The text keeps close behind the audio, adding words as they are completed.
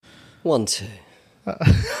1, 2.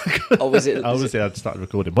 Oh, was it? Obviously, I'd started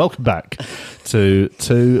recording. Welcome back to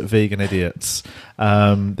Two Vegan Idiots.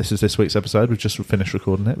 This is this week's episode. We've just finished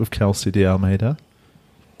recording it with Kelsey D. Almeida.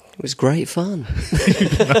 It was great fun.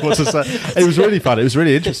 What to say? It was really fun. It was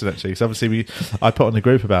really interesting, actually, because obviously I put on the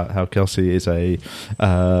group about how Kelsey is a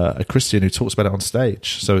Christian who talks about it on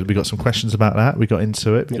stage. So we got some questions about that. We got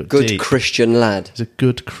into it. We got Good deep. Christian lad. He's a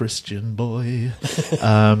good Christian boy.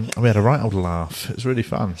 And we had a right old laugh. It was really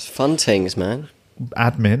fun. Fun things, man.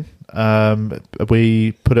 Admin.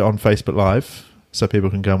 We put it on Facebook Live so people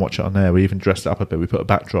can go and watch it on there. We even dressed it up a bit. We put a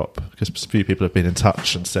backdrop because a few people have been in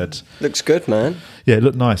touch and said, Looks good, man. yeah, it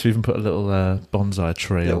looked nice. We even put a little bonsai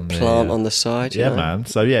tree Little on plant on the side. Yeah, you know? man.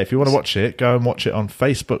 So yeah, if you want to watch it, go and watch it on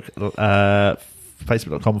Facebook.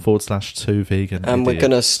 Facebook.com/2vegan. And we're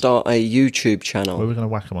going to start a YouTube channel. We're going to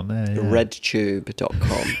whack them on there. Yeah. Redtube.com.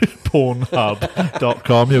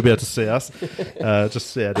 Pornhub.com. You'll be able to see us.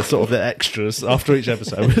 Just the sort of the extras after each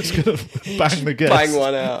episode. We're just going to bang the guest. Bang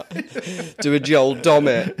one out. Do a Joel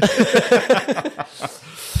Dommett.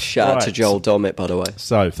 Shout out to Right. Joel Dommett, by the way.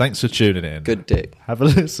 So thanks for tuning in. Good dick. Have a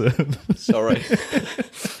listen. Sorry.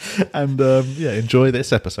 And enjoy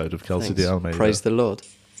this episode of Kelsey D. Almeida. Praise the Lord.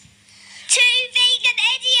 Two vegan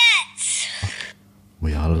idiots!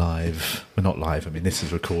 We are live. We're not live. I mean, this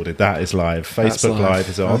is recorded. That is live. That's Facebook Live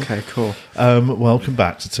is on. Okay, cool. Welcome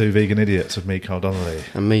back to Two Vegan Idiots with me, Carl Donnelly,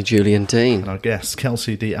 And me, Julian Dean. and our guest,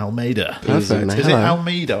 Kelsey D. Almeida. Perfect. Is it Hello.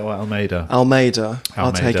 Almeida or Almeida? Almeida.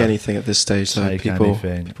 I'll take Almeida. anything at this stage. So Take people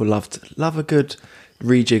anything. love a good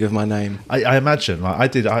rejig of my name. I imagine. Like I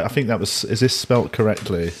did. I think that was. Is this spelt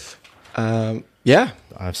correctly? Yeah.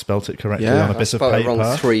 I've spelt it correctly Yeah. on a I bit of spelled it paper.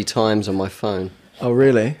 wrong 3 times on my phone. Oh,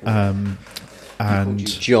 really? And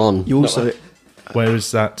John. You also. where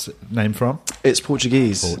is that name from? It's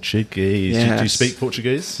Portuguese. Portuguese. Do you Yes. speak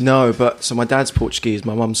Portuguese? No, but so my dad's Portuguese,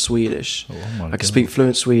 my mum's Swedish. Oh, my I God. can speak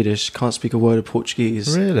fluent Swedish, can't speak a word of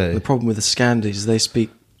Portuguese. Really? The problem with the Scandis is they speak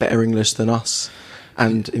better English than us.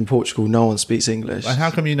 And in Portugal, no one speaks English. And how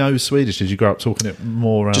come you know Swedish? Did you grow up talking it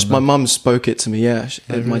more around? Just my mum spoke it to me, yeah.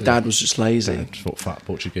 My really? dad was just lazy. Just thought fat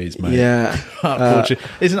Portuguese, mate. Yeah.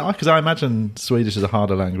 Isn't it? Because I imagine Swedish is a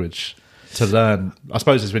harder language to learn. I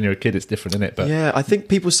suppose it's when you're a kid, it's different, isn't it? But Yeah, I think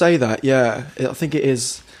people say that. Yeah, I think it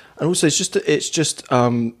is, and also it's just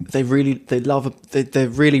they're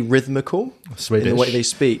really rhythmical Swedish. in the way they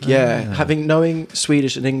speak. Yeah, knowing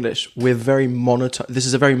Swedish and English, we're very monotone. This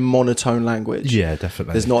is a very monotone language. Yeah,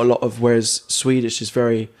 definitely. There's not a lot of, whereas Swedish is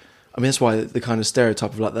very. I mean, that's why the kind of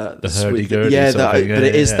stereotype of like that. The hurdy-gurdy Yeah, sort of thing. but Yeah,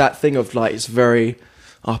 it is yeah. that thing of like it's very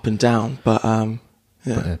up and down. But yeah.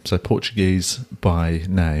 Yeah, so Portuguese by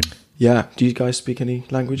name. Yeah. Do you guys speak any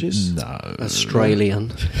languages? No.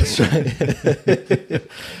 Australian.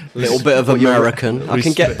 Little bit of American. I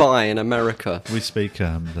can get by in America. We speak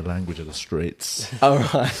the language of the streets. Oh,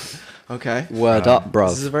 right. Okay. Word up,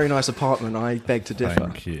 This is bruv. a very nice apartment. I beg to differ.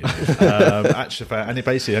 Thank you. Actually,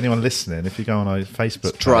 basically, anyone listening, if you go on our Facebook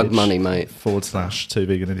It's drug page, money, mate. /2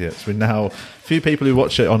 vegan idiots, we now, a few people who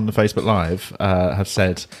watch it on the Facebook Live have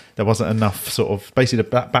said there wasn't enough sort of, basically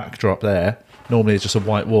the backdrop there. Normally it's just a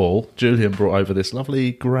white wall. Julian brought over this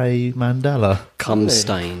lovely grey mandala. Cum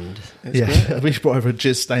stained. We brought over a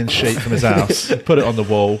jizz-stained sheet from his house, put it on the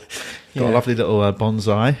wall. Got a Yeah. lovely little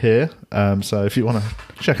bonsai here. So if you want to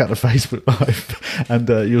check out the Facebook Live, and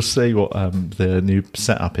you'll see what the new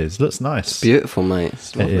setup is. Looks nice. Beautiful, mate.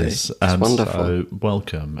 It lovely. is. It's And wonderful. So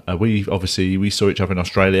welcome. We saw each other in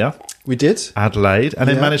Australia, We did. Adelaide, and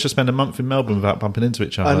then Yeah. managed to spend a month in Melbourne without bumping into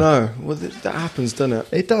each other. I know. Well, that happens, doesn't it?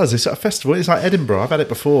 It does. It's a festival. It's like Edinburgh. I've had it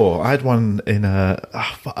before. I had one in. I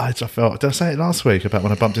felt. Did I say it last week about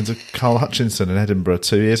when I bumped into Carl Hutchinson in Edinburgh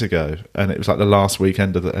 2 years ago? And it was like the last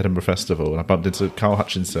weekend of the Edinburgh Festival, and I bumped into Carl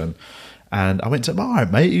Hutchinson. And I went to him, all right,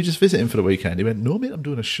 mate, you just visiting for the weekend? He went, no, mate, I'm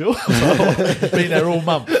doing a show. I've been there all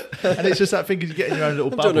month. And it's just that thing, you get in your own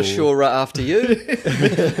little I'm bubble. doing a show right after you.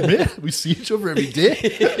 Yeah, we see each other every day.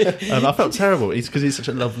 I felt terrible. Because he's such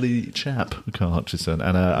a lovely chap, Carl Hutchinson.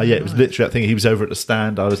 And it was literally that thing. He was over at the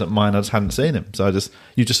stand. I was at mine. I just hadn't seen him. So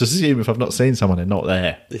you just assume if I've not seen someone, they're not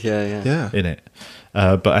there Yeah. Yeah. in it.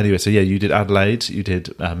 But anyway, so yeah, you did Adelaide, you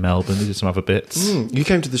did Melbourne, you did some other bits. You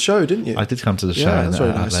came to the show, didn't you? I did come to the show. Yeah, in that's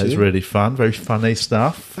very nice Adelaide. of It was you. really fun, very funny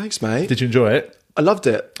stuff. Thanks, mate. Did you enjoy it? I loved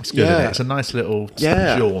it. It's good, yeah. isn't it? It's a nice little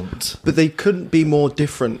Yeah. jaunt. But they couldn't be more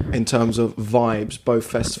different in terms of vibes, both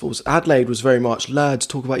festivals. Adelaide was very much, lads,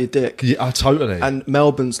 talk about your dick. Yeah, totally. And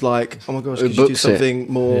Melbourne's like, oh my gosh, Who could you do books it?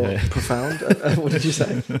 something more Yeah. profound? What did you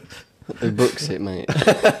say? Who books it, mate?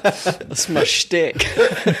 That's my shtick.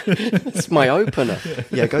 That's my opener.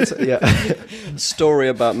 Yeah, go to, yeah. Story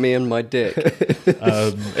about me and my dick.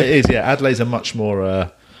 It is, yeah. Adelaide's a much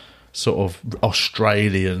more sort of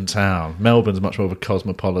Australian town. Melbourne's much more of a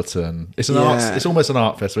cosmopolitan. It's an arts. It's almost an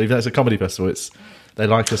art festival, even though it's a comedy festival. They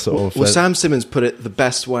like a sort of. Well, Sam Simmons put it the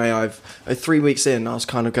best way. 3 weeks in, I was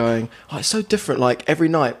kind of going, oh, it's so different. Like every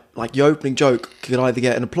night, like your opening joke could either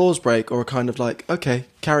get an applause break or a kind of like, okay,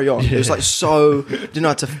 carry on. It was like so, didn't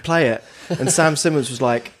have to play it. And Sam Simmons was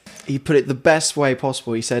like, he put it the best way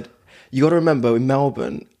possible. He said, you got to remember in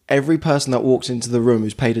Melbourne, every person that walks into the room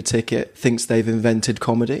who's paid a ticket thinks they've invented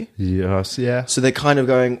comedy. Yes, yeah. So they're kind of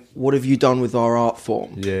going, what have you done with our art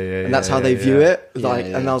form? And that's how they view it. Like,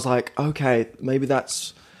 and I was like, okay, maybe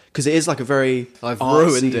that's because it is like a very I've artsy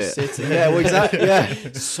ruined it. city. Yeah, well, exactly. Yeah,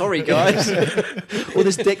 Sorry, guys. all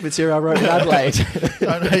this dick material I wrote in Adelaide.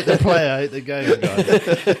 Don't hate the player, hate the game,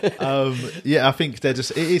 guys. Yeah, I think they're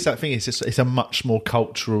just. It is that thing. It's a much more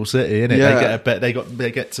cultural city, isn't it? Yeah.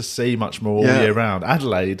 They get to see much more all year round.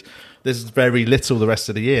 Adelaide, there's very little the rest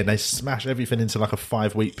of the year, and they smash everything into like a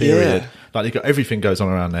 5-week period. Yeah. Like they got everything goes on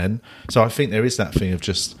around then. So I think there is that thing of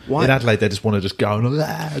just in Adelaide they just want to just go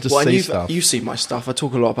and see stuff. You've seen my stuff. I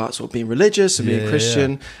talk a lot about sort of being religious and being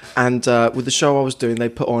Christian. And with the show I was doing, they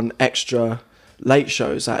put on extra late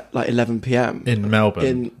shows at like 11 p.m. in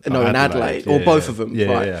Melbourne. In Adelaide, or both of them.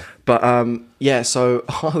 Right? Yeah. But so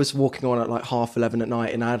I was walking on at like 11:30 at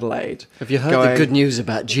night in Adelaide. Have you heard the good news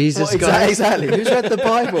about Jesus, guys? Exactly. Who's read the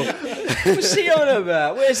Bible? What's he on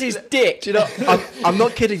about? Where's his dick? Do you know, I'm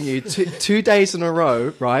not kidding you. 2 days in a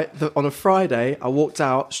row, right? On a Friday, I walked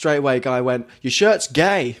out straight away. Guy went, "Your shirt's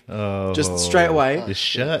gay." Just straight away. Your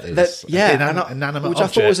shirt is inanimate which object. I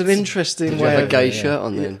thought was an interesting Did you way. have a gay shirt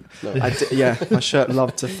on then? No. My shirt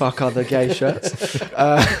loved to fuck other gay shirts.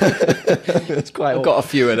 It's quite. I've got a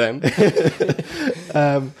few of them.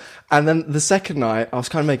 And then the second night, I was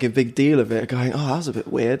kind of making a big deal of it, going, "Oh, that was a bit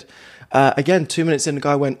weird." Again, 2 minutes in, the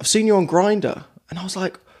guy went, "I've seen you on Grindr," and I was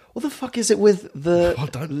like, "What the fuck is it with the?" Oh,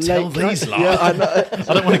 don't tell these lies. Yeah,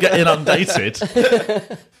 I don't want to get inundated.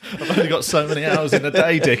 I've only got so many hours in a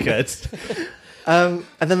day, dickhead. And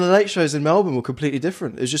then the late shows in Melbourne were completely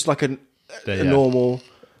different. It was just like a normal.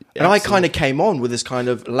 And I kind of came on with this kind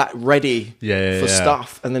of ready for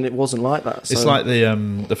stuff, and then it wasn't like that. So. It's like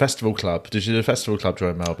the festival club. Did you do the festival club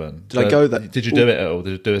during Melbourne? Did I go there? Did you do it at all?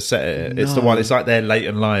 Did you do a set at it? It's the one. It's like they're late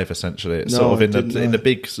and live essentially. It's sort of in the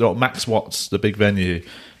big sort of Max Watts, the big venue.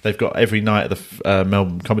 They've got every night at the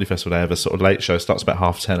Melbourne Comedy Festival. They have a sort of late show. Starts about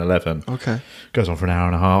 10:30, 11. Okay, goes on for an hour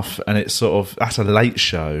and a half, and it's sort of that's a late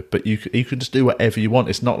show. But you can just do whatever you want.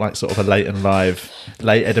 It's not like sort of a late and live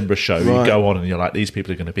late Edinburgh show. Right. You go on and you're like, these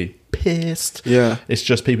people are going to be pissed. Yeah, it's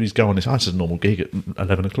just people who go on. It's just a normal gig at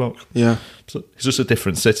 11 o'clock. Yeah, so it's just a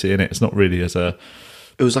different city, innit? It's not really as a.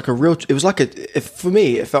 It was like a real. It was like for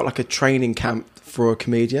me, it felt like a training camp for a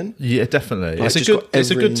comedian. Yeah, definitely. Like it's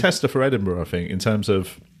a good tester for Edinburgh, I think, in terms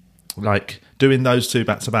of. Like doing those two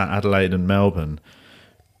back to back, Adelaide and Melbourne,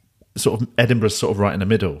 sort of Edinburgh's sort of right in the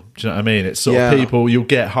middle. Do you know what I mean? It's sort of people, you'll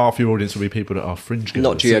get half your audience will be people that are fringe goers.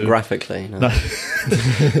 Not geographically, no. But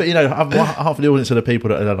half of the audience are the people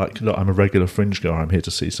that are like, look, I'm a regular fringe goer, I'm here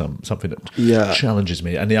to see something that challenges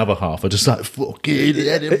me. And the other half are just like, fucking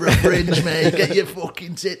Edinburgh fringe, mate, get your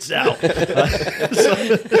fucking tits out.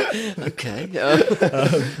 Okay.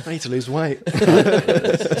 I need to lose weight. So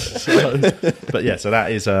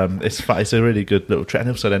that is it's a really good little trip. And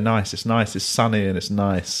also they're nice, it's sunny and it's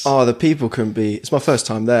nice. Oh, the people couldn't be. It's my first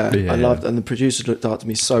time there. I loved, and the producers looked after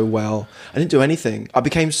me so well. I didn't do anything. I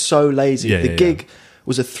became so lazy. The gig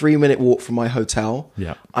was a 3-minute walk from my hotel.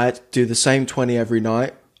 Yeah, I had to do the same 20 every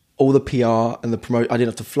night. All the PR and the promote. I didn't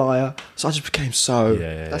have to flyer, so I just became so.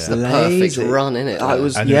 That's the perfect run, isn't it? I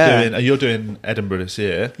was. And you're doing Edinburgh this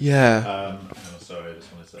year. Yeah. Sorry, I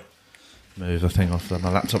just wanted to move the thing off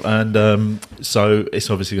my laptop, and so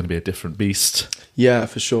it's obviously going to be a different beast. Yeah,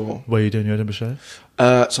 for sure. Where are you doing your Edinburgh show?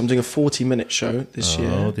 So I'm doing a 40-minute show this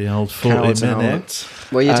year. Oh, the old 40-minute.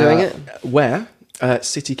 Where are you doing it? Where?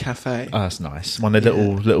 City Cafe. Oh, that's nice. One of the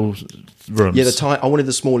little rooms. Yeah, I wanted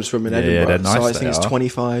the smallest room in Edinburgh. They're nice, so I think it's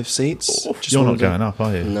 25 seats. Oh, you're not going up,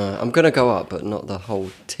 are you? No, I'm going to go up, but not the whole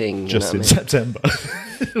ting. Just in September.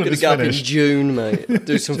 I'm going to go up in June, mate.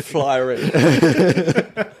 Do some flyering.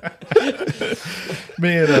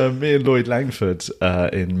 Me and Lloyd Langford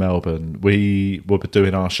in Melbourne, we were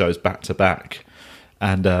doing our shows back to back.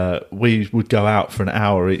 And we would go out for an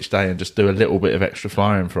hour each day and just do a little bit of extra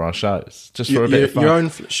flying for our shows, just for a bit of fun. Your own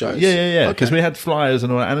shows, yeah. Because we had flyers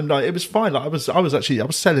and all that, and like, it was fine. Like I was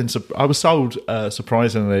sold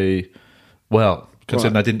surprisingly well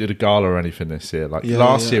considering Right. I didn't do the gala or anything this year. Like Yeah,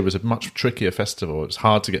 last yeah. year was a much trickier festival. It was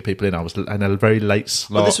hard to get people in. I was in a very late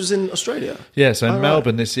slot. Oh, this was in Australia. Yeah, so in Oh, right.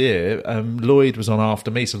 Melbourne this year, Lloyd was on after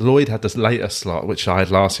me. So Lloyd had this later slot, which I had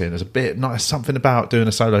last year. And there's a bit, something about doing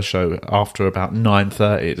a solo show after about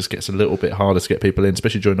 9:30. It just gets a little bit harder to get people in,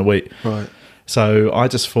 especially during the week. Right. So I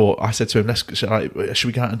just thought, I said to him, should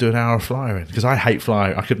we go out and do an hour of flyering? Because I hate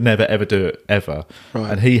flying. I could never, ever do it, ever.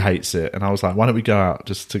 Right. And he hates it. And I was like, why don't we go out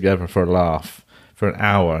just together for a laugh for an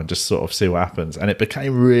hour and just sort of see what happens? And it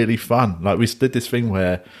became really fun. Like we did this thing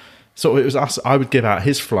where sort of it was us, I would give out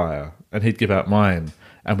his flyer and he'd give out mine.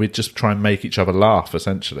 And we'd just try and make each other laugh,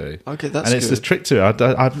 essentially. Okay, that's And it's good. this trick to it.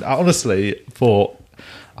 I honestly thought,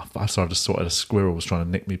 I just thought a squirrel was trying to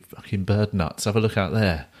nick me fucking bird nuts. Have a look out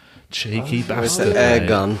there. Cheeky It's bastard. an air mate.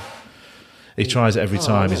 gun. He tries it every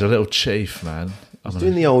time. He's a little chief, man.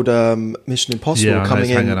 Doing the old Mission Impossible, Yeah, I know, coming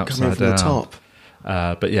it's in hanging from upside the down. top.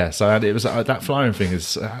 But yeah, so it was that flying thing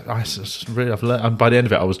is. I've learned, and by the end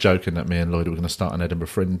of it, I was joking that me and Lloyd were going to start an Edinburgh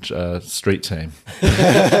Fringe street team.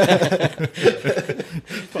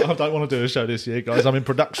 But I don't want to do a show this year, guys. I'm in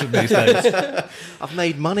production these days. I've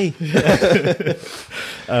made money.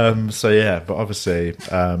 So yeah, but obviously,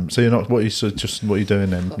 so you're not. What are you doing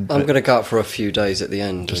then? I'm going to go out for a few days at the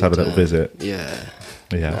end. Just have a little visit. Yeah.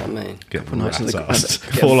 Yeah, know what I mean? get nights in the- rat-assed.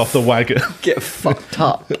 Fall off the wagon. Get fucked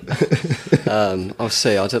up. I'll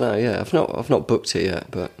see. I don't know. Yeah, I've not booked it yet,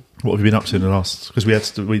 but What have you been up to in the last? Because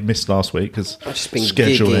we missed last week because I've just been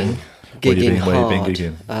scheduling. Where you gigging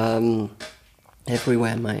been hard. gigging?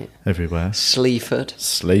 Everywhere, mate. Everywhere. Sleaford,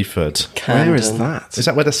 Sleaford. Camden. Where is that? Is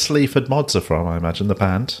that where the Sleaford Mods are from? I imagine the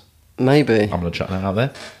band. Maybe I'm going to chuck that out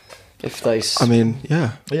there. if they. I mean,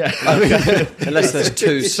 yeah. Yeah, Unless there's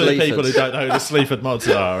two two people who Sleafords. don't know who the Sleaford Mods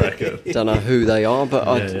are. I reckon. Don't know who they are, but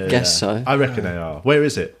I Yeah, guess so. I reckon they are. Where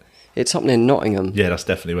is it? It's up near Nottingham. Yeah, that's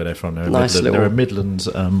definitely where they're from. They're a Nice Midland, little- they're a Midlands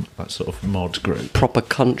like sort of mod group. Proper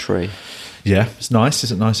country. Yeah, it's nice.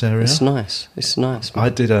 It's a nice area. It's nice. It's nice. I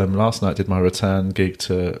did last night. Did my return gig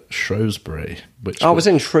to Shrewsbury, which I was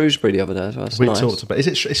in Shrewsbury the other day. So that's we nice. talked about. Is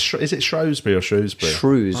it Shrewsbury or Shrewsbury?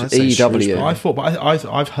 Shrews. I'd say EW. Shrewsbury. I thought, but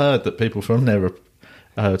I've heard that people from there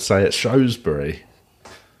say it's Shrewsbury.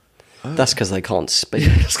 That's because they can't speak.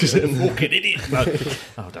 That's because they're fucking idiots. No.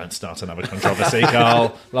 Oh, don't start another controversy,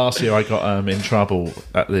 Carl. Last year I got in trouble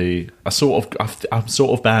at I'm sort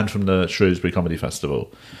of banned from the Shrewsbury Comedy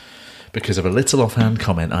Festival because of a little offhand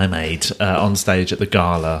comment I made on stage at the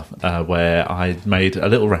gala where I made a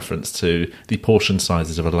little reference to the portion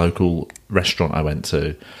sizes of a local restaurant I went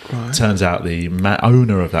to. Right. Turns out the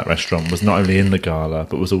owner of that restaurant was not only in the gala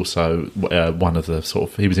but was also one of the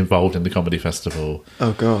he was involved in the comedy festival.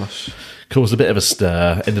 Oh gosh. Caused a bit of a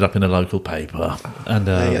stir, ended up in a local paper. And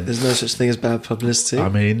Yeah, there's no such thing as bad publicity. I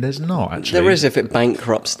mean, there's not actually. There is if it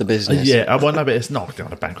bankrupts the business. Yeah, well, no, but it's not going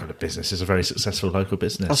to bankrupt a business. It's a very successful local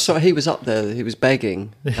business. I saw he was up there. He was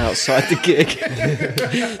begging outside the gig,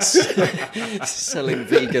 selling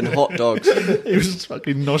vegan hot dogs. He was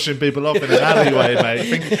fucking noshing people off in an alleyway,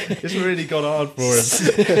 mate. It's really gone hard for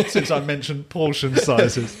him since I mentioned portion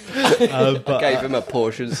sizes. But Gave him a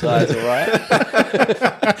portion size, all right.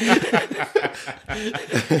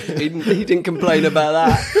 he didn't complain about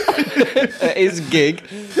that at his gig.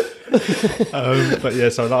 but yeah,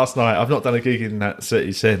 so last night I've not done a gig in that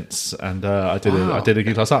city since, and I did a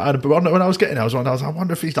gig last night. And when I was getting there, I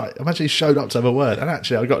wonder if he's like, imagine he showed up to have a word. And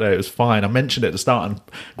actually, I got there, it was fine. I mentioned it at the start, and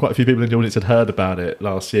quite a few people in the audience had heard about it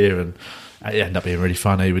last year, and it ended up being really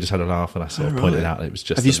funny. We just had a laugh, and I sort of pointed out that it was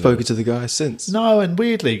just. Have you spoken to the guy since? No, and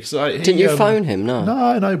weirdly, Didn't you phone him? No.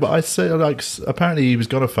 No, but I said apparently he was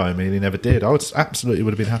going to phone me and he never did. I would absolutely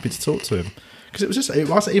would have been happy to talk to him because it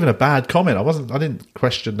wasn't even a bad comment. I didn't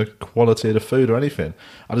question the quality of the food or anything.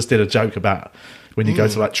 I just did a joke about when you go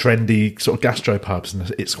to like trendy sort of gastropubs and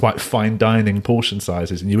it's quite fine dining portion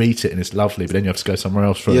sizes and you eat it and it's lovely, but then you have to go somewhere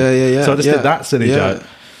else for it. Yeah. So I just did that silly Yeah. joke.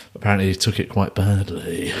 Apparently he took it quite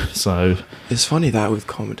badly. So It's funny that with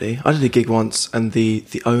comedy. I did a gig once, and the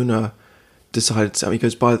owner decided to. He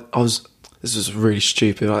goes, this was really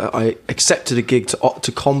stupid. I accepted a gig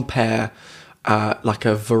to compare like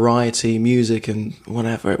a variety music and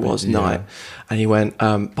whatever it was night, and he went,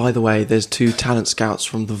 by the way, there's 2 talent scouts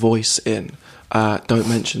from The Voice in. Don't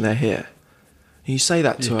mention they're here. And you say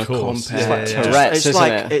that to Of a course. compare. It's like Tourette's, it's isn't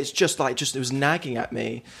like it? it's just it was nagging at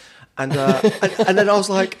me. And and then I was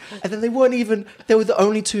like, and then they weren't even. They were the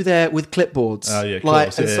only 2 there with clipboards. Oh, yeah, of like,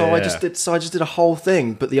 course. and Yeah, so yeah, I just did a whole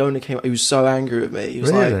thing. But the owner came up. He was so angry with me. He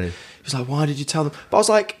was Really? like, why did you tell them? But I was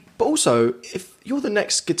like, but also, if you're the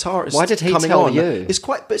next guitarist, Why did he coming tell on, you? It's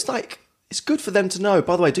quite. But it's like it's good for them to know.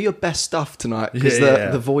 By the way, do your best stuff tonight because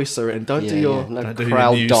Yeah. the voice are in. Don't do your no Don't do your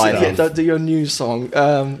crowd new diving. stuff. don't do your new song.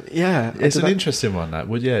 It's an interesting one. That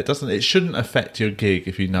would it shouldn't affect your gig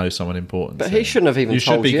if you know someone important. But he shouldn't have even should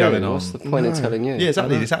told be you. going on. What's the point in telling you? Yeah,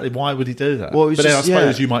 exactly. Why would he do that? Well, it was but then I just-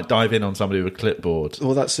 suppose yeah. you might dive in on somebody with a clipboard.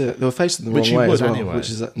 Well, that's it. They were facing the Which wrong you way would as well. anyway. Which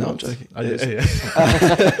is no, I'm joking. Oh, It is.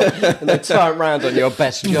 yeah. And they turn around on your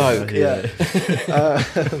best joke. Yeah.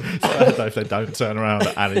 I don't know if they don't turn around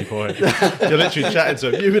at any point. You're literally chatting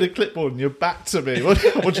to them. You with a clipboard and you're back to me.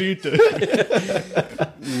 What do you do?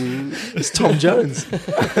 It's Tom Jones.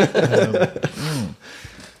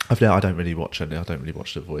 I don't really watch any. I don't really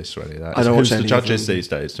watch The Voice or any of that. I don't Who's watch the any judges of them. these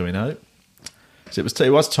days? Do we know? So it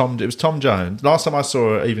was Tom Jones. Last time I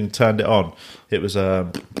saw it, even turned it on, it was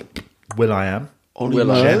Will.i.am. Ollie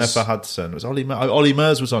Murs. Jennifer Hudson. It was Ollie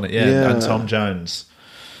Murs was on it, Yeah. and Tom Jones,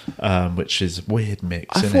 which is a weird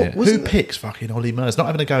mix, I isn't thought- it? Who wasn't it- picks fucking Ollie Murs? Not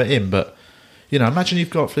having a go at him, but you know, imagine you've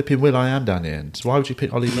got flipping Will.i.am down the end. Why would you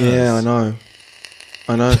pick Ollie Murs? Yeah, I know.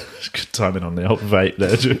 It's good timing on the old vape there.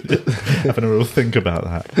 Having a real think about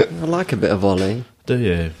that. I like a bit of Ollie. Do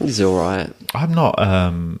you? He's all right. I'm not.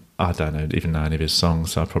 I don't know even know any of his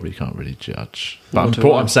songs, so I probably can't really judge. But Not at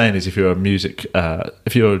what all. I'm saying is, if you're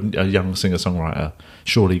if you're a young singer songwriter,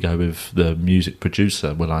 surely go with the music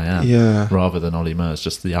producer Will.i.am, Yeah. rather than Ollie Murs,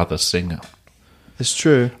 just the other singer. It's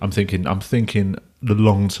true. I'm thinking the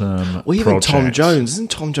long term. Well, even Tom Jones.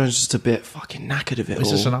 Isn't Tom Jones just a bit fucking knackered of it He's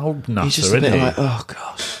all? just an old nutter, He's just a isn't bit he? like, oh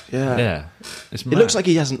gosh, yeah. Yeah, it's It mad. looks like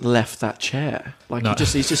he hasn't left that chair. Like No.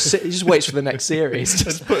 he just waits for the next series.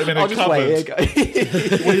 Just put him in a I'll just wait. cupboard. Here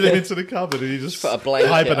you go. Wheel him into the cupboard and he just put a blanket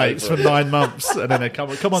hibernates for over 9 months, and then they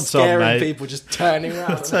come on, Tom, Scaring mate. people, just turning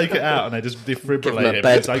around. Take it out, and they just Give him defibrillate a him.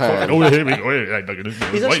 bedpan. It's like, oh, here we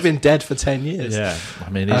go. He's actually been dead for 10 years. Yeah,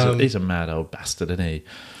 I mean, he's a mad old bastard, isn't he?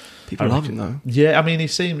 People love him though. Yeah, I mean,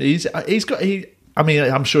 I mean,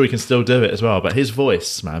 I'm sure he can still do it as well. But his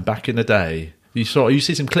voice, man, back in the day, you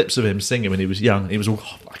see some clips of him singing when he was young. He was all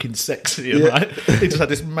fucking sexy, right? He just had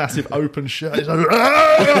this massive open shirt. He's like,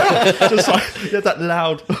 just like he had that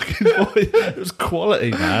loud fucking voice. It was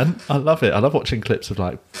quality, man. I love it. I love watching clips of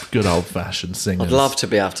like good old fashioned singers. I'd love to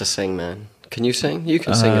be able to sing, man. Can you sing? You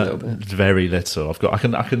can sing a little bit. Very little. I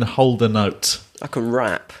can hold a note. I can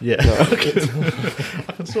rap. Yeah, I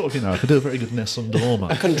can sort of, I can do a very good Nessun Dorma.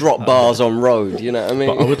 I can drop bars on road. You know what I mean?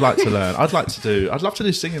 But I would like to learn. I'd love to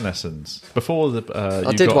do singing lessons. Before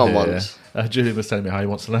I did one once. Julian was telling me how he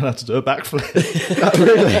wants to learn how to do a backflip.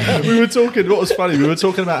 Really? We were talking. What was funny? We were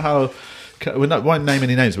talking about how. We won't name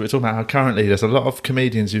any names, but we're talking about how currently there's a lot of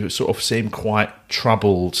comedians who sort of seem quite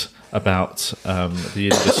troubled about the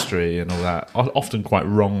industry and all that. Often quite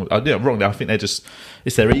wrong. Wrongly. I think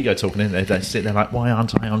it's their ego talking in there. They sit there like, why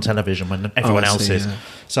aren't I on television when everyone else is? Yeah.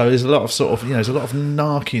 So there's a lot of sort of, there's a lot of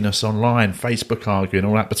narkiness online, Facebook arguing,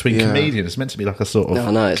 all that between comedians. It's meant to be like a sort of No,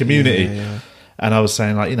 I know, it's- community. Yeah. And I was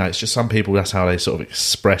saying, like, it's just some people, that's how they sort of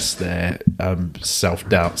express their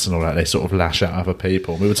self-doubts and all that. They sort of lash at other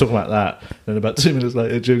people. And we were talking about that. And about 2 minutes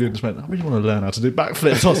later, Julian just went, I really want to learn how to do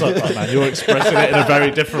backflips. I was like, oh, man, you're expressing it in a very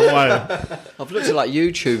different way. I've looked at like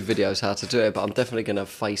YouTube videos how to do it, but I'm definitely going to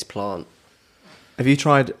face plant. Have you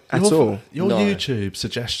tried at all? Your No. YouTube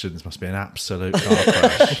suggestions must be an absolute car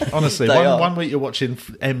crash. Honestly, They are. one week you're watching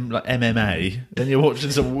like MMA, then you're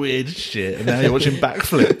watching some weird shit, and now you're watching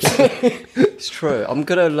backflips. It's true. I'm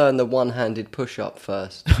going to learn the one-handed push-up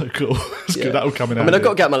first. Oh, cool. It's Yeah. good. That'll come in I mean, I've got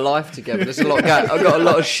to get my life together. There's a lot. I've got a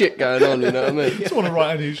lot of shit going on. You know what I mean? I just want to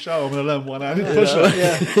write a new show. I'm going to learn one-handed push-up.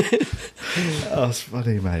 Yeah. Oh, it's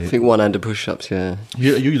funny, I mate. think one-handed push-ups. Yeah.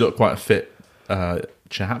 You look quite a fit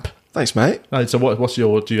chap. Thanks, mate. No, so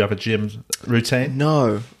do you have a gym routine?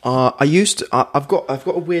 No, I used to. I've got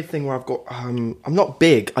a weird thing where I've got. I'm not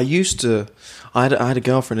big. I used to. I had a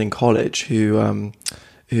girlfriend in college who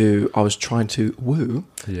I was trying to woo.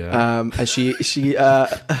 Yeah. And she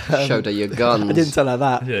Showed her your guns. I didn't tell her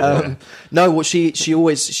that. Yeah. No, well, she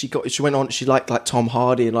went on. She liked like Tom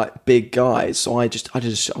Hardy and like big guys. So I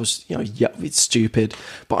was it's stupid.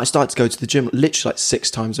 But I started to go to the gym literally like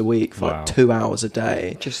 6 times a week for Wow. like 2 hours a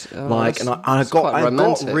day. Just, like, and that's quite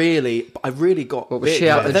romantic. I really got. What was big. she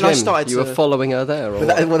at But the then gym? I started You to. were following her there, or But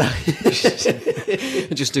that- what? well, that-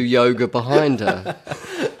 Just do yoga behind her.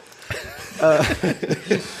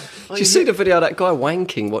 Did you see the video of that guy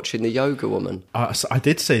wanking watching the yoga woman? I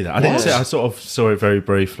did see that. I didn't see it. I sort of saw it very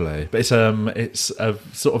briefly, but it's a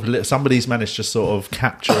sort of somebody's managed to sort of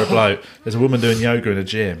capture a bloke. There's a woman doing yoga in a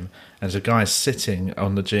gym, there's a guy sitting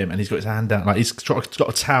on the gym, and he's got his hand down, like he's got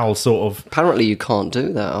a towel, sort of. Apparently, you can't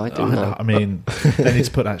do that. I didn't know. I mean, they need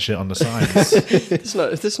to put that shit on the signs.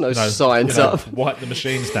 There's no signs up. Wipe the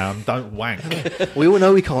machines down. Don't wank. We all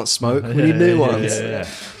know we can't smoke. We need new ones. Yeah.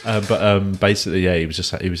 But basically, yeah, he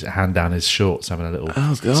was hand down his shorts, having a little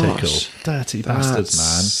tickle. Dirty bastards,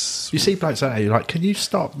 man. You see blokes like that, you're like, can you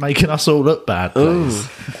stop making us all look bad, please?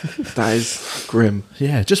 That is grim.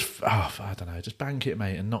 Yeah, just I don't know, just bank it,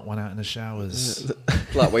 mate, and knock one out in the showers.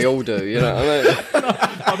 Like we all do, you know what I mean?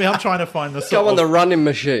 I mean, I'm trying to find the Go on the running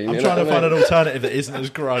machine. I'm trying to find an alternative that isn't as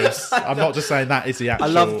gross. I'm not just saying that is the actual. I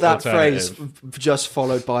love that alternative. phrase, just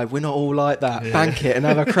followed by "We're not all like that." Yeah. Bank it and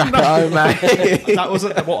have a crap at home, mate. That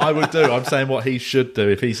wasn't what I would do. I'm saying what he should do.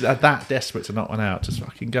 If he's that desperate to knock one out, just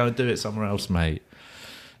fucking go and do it somewhere else, mate.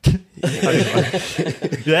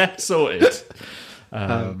 Yeah, sorted.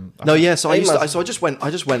 No, yeah. So I just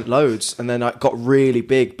went loads, and then I got really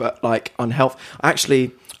big, but like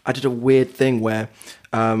unhealthy. I did a weird thing where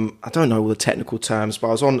I don't know all the technical terms, but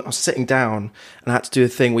I was sitting down, and I had to do a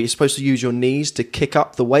thing where you're supposed to use your knees to kick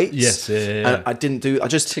up the weights. Yes, yeah. And I didn't do. I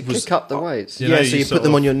just kick up the weights. So you put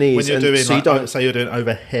them on your knees. When you're doing, so you don't say you're doing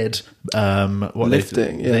overhead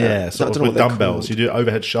lifting. Yeah, sort of with dumbbells. You do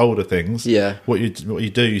overhead shoulder things. Yeah. What you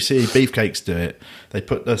do, you see beefcakes do it. They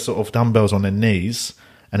put the sort of dumbbells on their knees,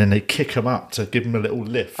 and then they kick them up to give them a little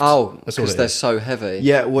lift. Oh, that's all because they're so heavy.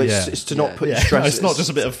 Yeah, well, it's to not put stress. No, it's not just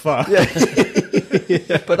a bit of fun.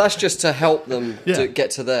 But that's just to help them to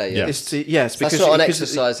get to there. Yeah, it's because that's not an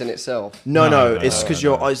exercise in itself. No, it's because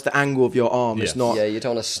it's the angle of your arm. Yes. It's not. Yeah, you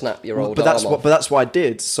don't want to snap your old arm off. But that's what I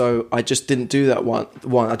did. So I just didn't do that one.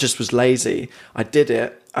 I just was lazy. I did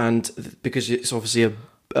it, and because it's obviously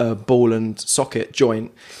a ball and socket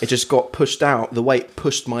joint, it just got pushed out. The weight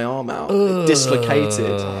pushed my arm out. It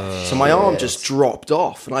dislocated. So my arm just dropped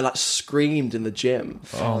off, and I like screamed in the gym.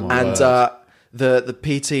 The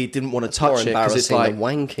PT didn't want to touch it because it's like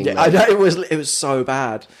wanking. Yeah, I know it was so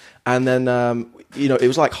bad. And then it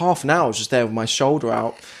was like half an hour I was just there with my shoulder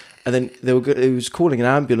out. And then it was calling an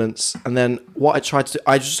ambulance. And then what I tried to do,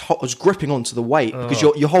 I was gripping onto the weight because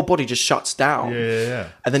your whole body just shuts down. Yeah.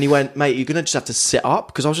 And then he went, mate, you're gonna just have to sit up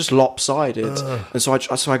because I was just lopsided. And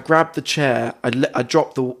so I grabbed the chair, I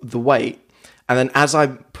dropped the weight, and then as I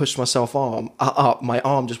pushed myself up, my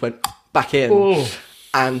arm just went back in,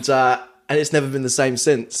 and it's never been the same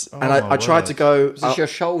since. And I tried to go. Was your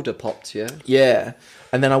shoulder popped? Yeah.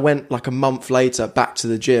 And then I went like a month later back to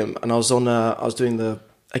the gym, and I was doing the.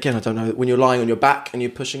 Again, I don't know, when you're lying on your back and you're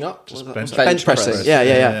pushing up. Bench pressing.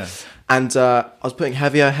 Yeah. And I was putting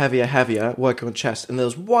heavier, working on chest. And there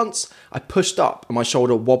was once I pushed up and my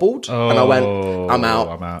shoulder wobbled. And I went, I'm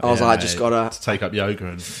out. I was like, I just got to take up yoga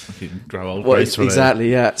and fucking grow old gracefully. Exactly,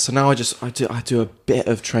 yeah. So now I do a bit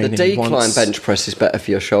of training. The decline bench press is better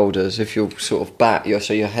for your shoulders if you're sort of back. Your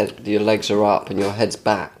legs are up and your head's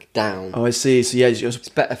back, down. Oh, I see. So yeah, it's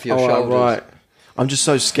better for your shoulders. Right. I'm just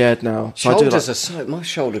so scared now. So my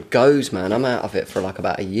shoulder goes, man. I'm out of it for like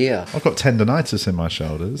about a year. I've got tendonitis in my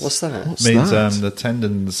shoulders. What's that? It means the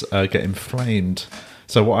tendons get inflamed.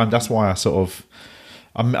 So that's why I sort of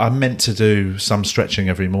I'm meant to do some stretching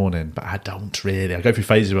every morning, but I don't really. I go through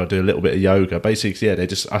phases where I do a little bit of yoga. Basically,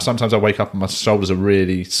 sometimes I wake up and my shoulders are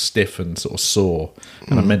really stiff and sort of sore,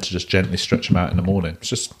 and I'm meant to just gently stretch them out in the morning. It's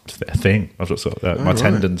just a thing. I've got sort of my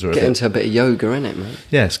tendons are. Get into a bit of yoga, innit, mate?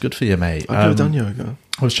 Yeah, it's good for you, mate. I've never done yoga.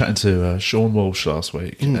 I was chatting to Sean Walsh last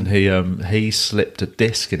week, and he slipped a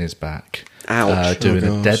disc in his back doing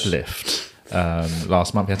a deadlift.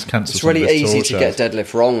 Last month he had to cancel. It's really easy to get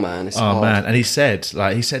deadlift wrong, man. It's hard. Man, and he said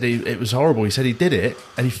it was horrible. He said he did it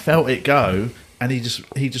and he felt it go, and he just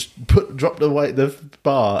dropped the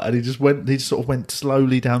bar, and he just sort of went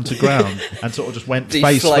slowly down to ground and sort of just went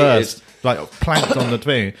face first, like planked on the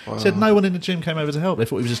thing. Wow. Said no one in the gym came over to help. They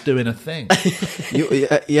thought he was just doing a thing.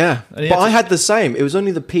 Yeah, but I had the same. It was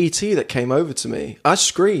only the PT that came over to me. I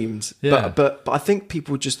screamed, but I think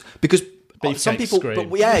people just because. Some people,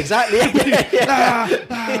 yeah, exactly.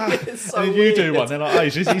 So and you do one, they're like, "Oh,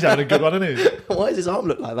 he's having a good one, isn't he?" Why does his arm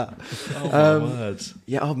look like that? Oh my words!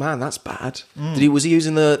 Yeah, oh man, that's bad. Was he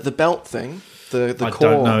using the belt thing? The I core?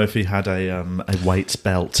 don't know if he had a weights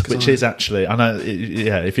belt, which is actually I know.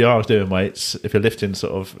 If you are doing weights, if you're lifting,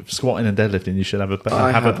 sort of squatting and deadlifting, you should have a belt.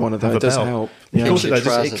 I have one of those. It does help. Yeah.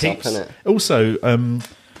 It keeps also.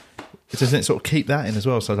 Doesn't it sort of keep that in as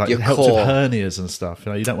well? So like it helps with hernias and stuff.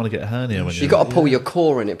 You don't want to get a hernia when you've got to pull your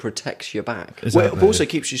core in. It protects your back. Exactly. Well, it also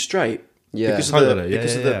keeps you straight. Yeah, because of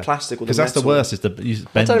the plastic or the metal. That's the worst.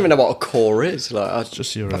 I don't even know what a core is. Like, I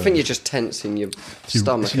think you're just tensing your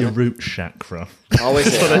stomach. It's your root chakra. Oh, is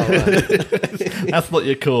it? That's what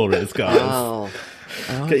your core is, guys. Oh.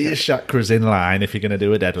 Get your chakras in line if you're going to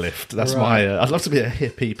do a deadlift. That's my. I'd love to be a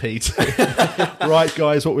hippie PT. Right,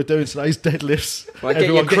 guys, what we're doing today's deadlifts. Right, get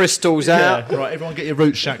your crystals out. Yeah, right, everyone, get your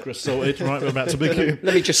root chakras sorted. Right, we're about to begin.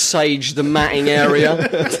 Let me just sage the matting area.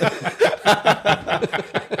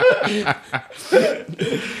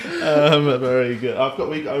 Very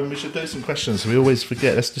good. We should do some questions. We always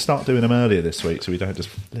forget. Let's just start doing them earlier this week, so we don't just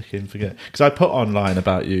flick in forget. Because I put online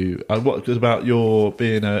about you. What about your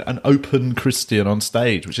being an open Christian on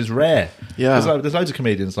stage, which is rare. Yeah, there's loads of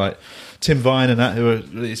comedians like Tim Vine and that who are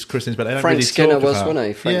these Christians, but they don't Frank really Skinner talk was, about. wasn't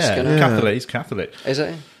he? Frank Skinner. Catholic. He's Catholic. Is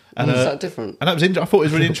it? And, Is that different? And that was. I thought it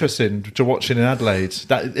was really interesting to watching in Adelaide.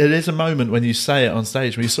 That it is a moment when you say it on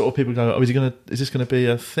stage where you sort of people go, "Oh, is this going to be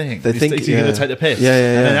a thing? They think is he going to take the piss?" Yeah.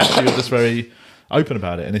 And then actually you're just very open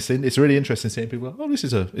about it, and it's really interesting seeing people go, "Oh, this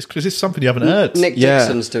is something you haven't heard." Nick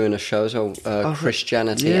Dixon's doing a show as well,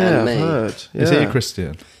 Christianity and Me. I've heard. Yeah. Is he a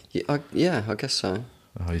Christian? Yeah, I guess so.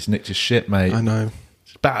 Oh, he's nicked his shit, mate. I know.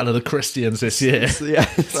 It's Battle of the Christians this year. Yeah,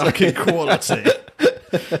 Fucking quality.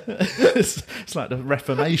 It's like the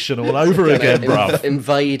Reformation all over again, bruv.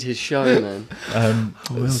 Invade his show, man.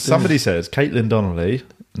 Somebody says Caitlin Donnelly,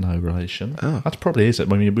 no relation. Oh. That probably is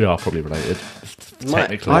it. I mean, we are probably related.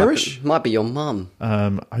 Technically, Irish? Might be your mum.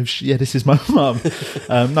 Yeah, this is my mum.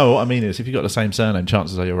 No, what I mean is, if you've got the same surname,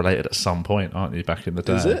 chances are you're related at some point, aren't you? Back in the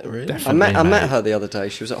day, Is it really? Definitely, I met mate. her the other day.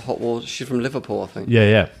 She was at Hot Water. She's from Liverpool, I think.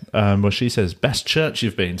 Yeah. Well, she says best church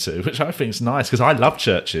you've been to, which I think is nice because I love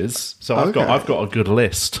churches. So I've got a good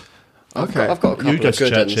list. Okay. I've got a couple You go of to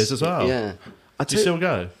good churches ones. as well. Yeah. Do you still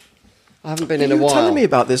go? I haven't been in You a were while. telling me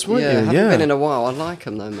about this, weren't yeah, you? I haven't Yeah. been in a while. I like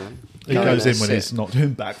them though, man. He Go goes there, in when sit. he's not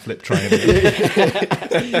doing backflip training.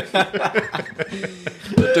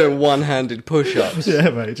 doing one-handed push-ups. Yeah,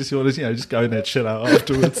 mate. Just you want to, just go in there, chill out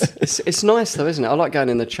afterwards. It's nice though, isn't it? I like going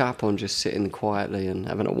in the chapel and just sitting quietly and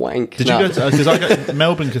having a wank. Did you go to? Because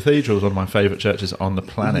Melbourne Cathedral is one of my favourite churches on the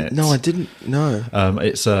planet. No, I didn't. No.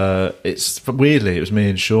 It's weirdly, it was me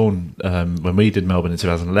and Sean when we did Melbourne in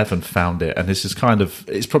 2011 found it, and this is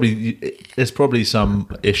there's probably some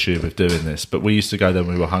issue with doing this, but we used to go there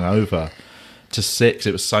when we were hungover to 6.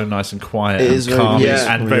 It was so nice and quiet It and is very calm,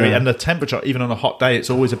 peaceful, and the temperature, even on a hot day, it's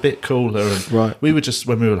always a bit cooler. And Right. we would just,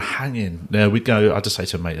 when we were hanging, we'd go. I'd just say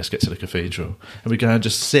to him, mate, let's get to the cathedral, and we'd go and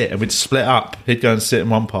just sit, and we'd split up. He'd go and sit in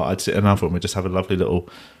one part, I'd sit in another, and we'd just have a lovely little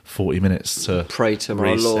 40 minutes to Pray to our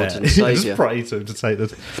reset. Lord and Just Saviour. pray to him to take the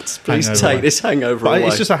Please hangover take away. this hangover But away.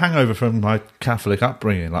 it's just a hangover from my Catholic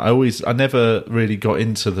upbringing. Like I never really got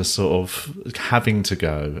into the sort of having to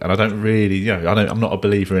go, and I don't really, I'm not a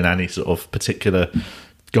believer in any sort of particular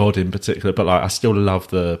God in particular, but like I still love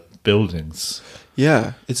the buildings.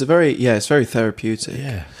 Yeah, it's very therapeutic.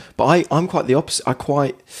 Yeah. But I'm quite the opposite. I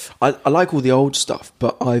like all the old stuff,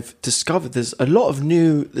 but I've discovered there's sort of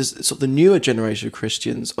the newer generation of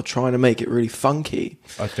Christians are trying to make it really funky.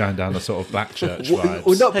 I was going down the sort of black church vibes.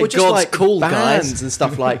 Well, no, Hey, but just God's like cool, bands guys. and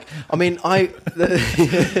stuff like. I mean,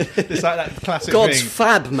 It's like that classic God's thing.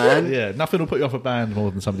 fab, man. Yeah, nothing will put you off a band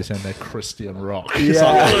more than somebody saying they're Christian rock.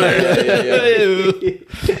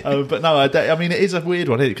 But no, I mean, it is a weird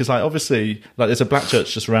one, isn't it? Because obviously, there's a black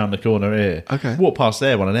church just around the corner here. Okay. Walk past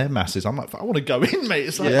there, one of their masses. I'm like, I want to go in, mate.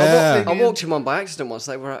 It's like, Yeah. I walked in one by accident once.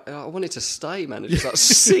 I wanted to stay, man. It's just like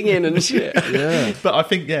singing and shit. Yeah. But I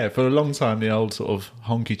think, for a long time, the old sort of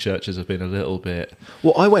honky churches have been a little bit.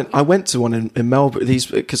 Well, I went to one in Melbourne.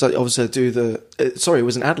 Because I obviously do it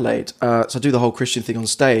was in Adelaide. So I do the whole Christian thing on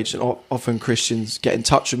stage, and often Christians get in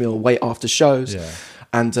touch with me or wait after shows. Yeah.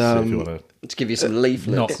 And So if you want To give you some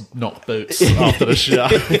leaflets. to knock boots after the show.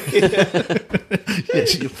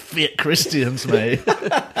 Yes, you fit Christians, mate.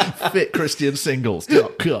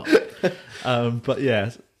 FitChristianSingles.com. But yeah.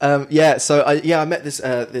 So I met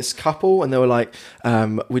this couple, and they were like,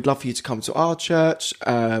 "We'd love for you to come to our church."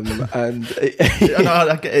 And No,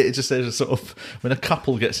 I get it. It just there's a sort of when a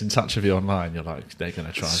couple gets in touch with you online, you're like, they're going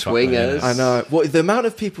to try and fuck me, Swingers. innit? I know. Well, the amount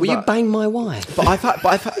of people. Will you that, bang my wife? But I've had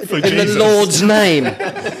In Jesus. the Lord's name.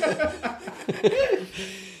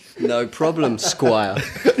 No problem, Squire.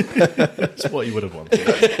 That's what you would have wanted.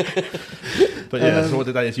 But yeah, so what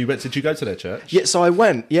did they? Did you go to their church? Yeah, so I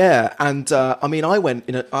went. Yeah, and I mean, I went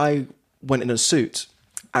in a suit.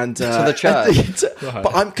 And To the church? Right.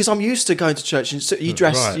 But because I'm used to going to church, and so you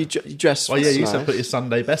dress, Right. you dress. Oh yeah, you used to nice. put your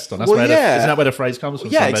Sunday best on. That's Well, where yeah. isn't that where the phrase comes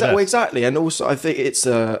from? Yeah, Sunday exactly, best? exactly. And also, I think it's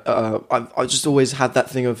I just always had that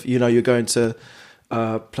thing of you're going to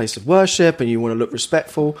place of worship and you want to look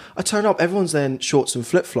respectful. I turn up, everyone's there in shorts and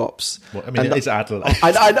flip flops. Well, I mean, it's Adelaide.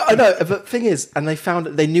 I know, but the thing is, and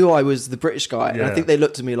they knew I was the British guy, and I Yeah. think they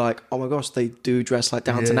looked at me like, oh my gosh, they do dress like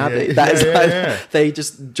Downton Yeah, Abbey. yeah, That is, yeah. they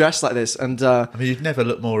just dress like this, and I mean, you'd never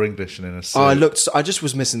look more English than in a suit. I just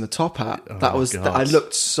was missing the top hat. That was, God. I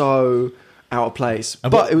looked so out of place,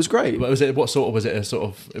 And but it was great. Was it what sort of was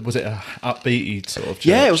it? A upbeaty sort of? Church?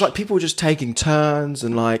 Yeah, it was like people were just taking turns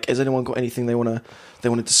and like, has anyone got anything they want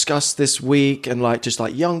to discuss this week? And like just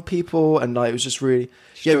like young people, and like it was just really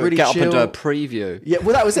really Get chill. up and do a preview. Yeah,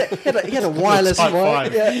 well that was it. He had a wireless Type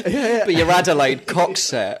mic. 5. Yeah. But your Adelaide cock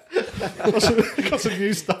set. got some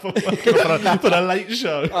new stuff I'm working on for the late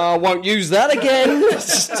show. I won't use that again.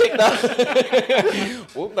 Stick that.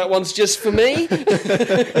 Well, that one's just for me.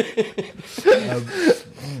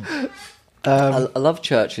 I love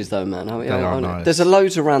churches though, man. They are nice. There's a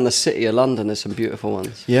loads around the city of London. There's some beautiful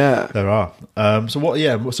ones. Yeah. There are. So what?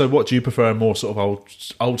 Yeah. So what do you prefer? More sort of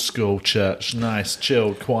old school church, nice,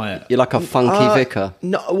 chilled, quiet. You're like a funky vicar.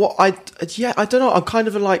 No, what I don't know. I'm kind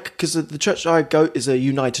of like, because the church I go is a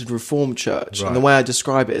United Reformed church, and the Right. way I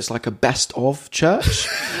describe it is like a best of church,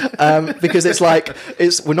 because it's like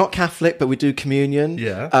we're not Catholic, but we do communion.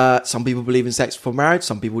 Yeah. Some people believe in sex before marriage.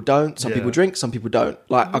 Some people don't. Some Yeah. people drink. Some people don't.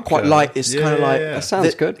 Like I quite Okay. like it's Yeah, kind of yeah, like yeah. That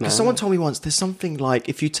sounds good, man. Because someone told me once there's something like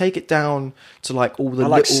if you take it down to like all the I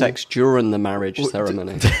like little, sex during the marriage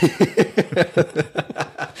ceremony. I'm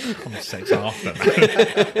sex after.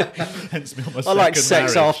 Hence me on my I like second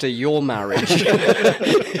sex marriage. after your marriage.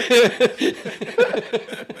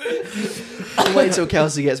 wait till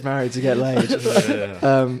Kelsey gets married to get laid.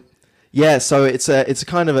 Yeah. Yeah, so it's a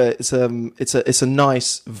kind of it's a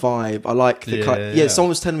nice vibe. I like the Yeah. Someone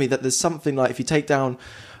was telling me that there's something like if you take down,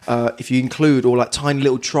 if you include all like tiny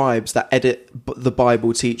little tribes that edit the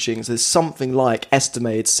Bible teachings, there's something like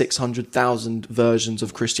estimated 600,000 versions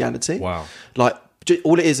of Christianity. Wow. Like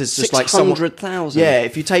all it is just like someone. 600,000? Yeah,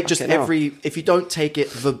 if you take just Fucking hell. if you don't take it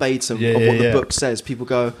verbatim Yeah, of yeah, what the yeah. book says, people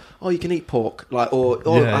go, oh, you can eat pork, like or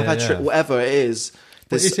Yeah, I've had yeah. whatever it is.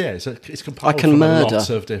 Well, There's- it's compiled I can from murder. a lot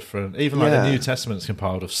of different. Even like Yeah. the New Testament's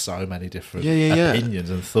compiled of so many different Yeah. opinions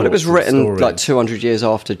and thoughts. But it was and written stories. like 200 years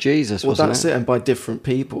after Jesus, Well, wasn't that's it, and by different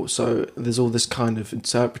people. So there's all this kind of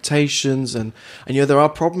interpretations, and there are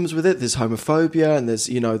problems with it. There's homophobia, and there's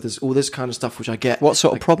all this kind of stuff which I get. What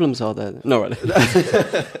sort of problems are there? No, right.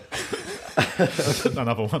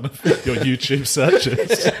 Another one of your YouTube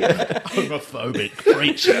searches. Homophobic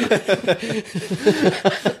preacher.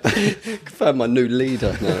 Found my new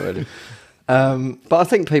leader. No, really. But I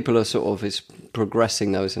think people are sort of, it's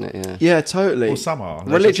progressing though, isn't it? Yeah. Yeah, totally. Well, some are.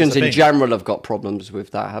 Religions That's the in thing. general have got problems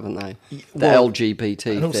with that, haven't they? The well,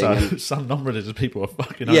 LGBT And also, thing. some non-religious people are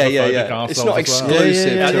fucking Yeah, homophobic yeah. arseholes It's not as well.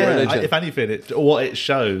 exclusive Yeah, to yeah. religion. If anything, what it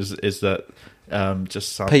shows is that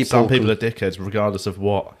just some People people can- are dickheads, regardless of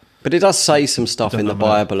what. But it does say some stuff Don't in the know,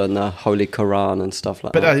 man. Bible and the Holy Quran and stuff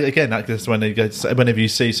like But that. again, that's when they go. Whenever you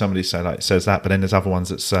see somebody says that, but then there's other ones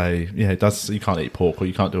that say, it does. You can't eat pork or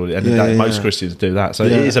you can't do it. And most Christians do that. So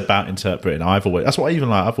Yeah. it is about interpreting. That's why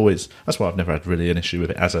I've never had really an issue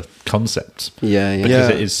with it as a concept. Yeah, yeah. Because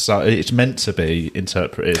Yeah. it is it's meant to be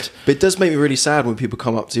interpreted. But it does make me really sad when people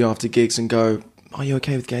come up to you after gigs and go, "Are you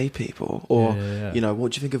okay with gay people?" Or Yeah.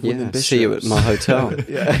 what do you think of women Yeah, bishops? see you at my hotel.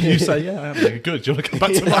 You say, "Yeah, I am doing good. Do you want to come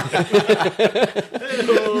back to mine?"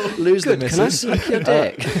 Lose the Can I missus. suck your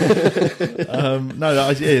dick?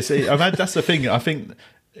 That's the thing. I think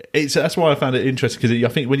that's why I found it interesting, because I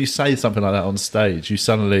think when you say something like that on stage, you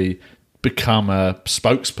suddenly become a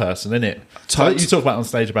spokesperson, innit? So you talk about on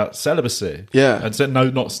stage about celibacy, Yeah. and so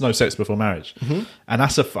no sex before marriage, and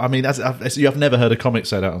that's you have never heard a comic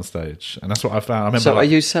say that on stage, and that's what I found. I remember. So are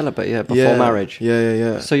you celibate, before marriage?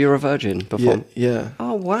 Yeah. So you're a virgin before? Yeah.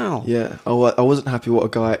 Oh, wow. Yeah. Oh, I wasn't happy what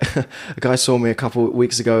a guy saw me a couple of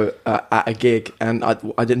weeks ago at a gig, and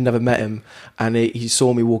I never met him, and he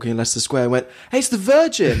saw me walking in Leicester Square and went, "Hey, it's the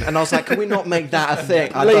Virgin," and I was like, "Can we not make that a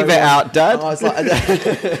thing?" Leave it out, Dad. I was like,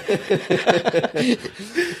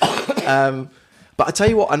 but I tell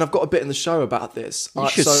you what, and I've got a bit in the show about this. You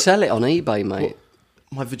should sell it on eBay, mate.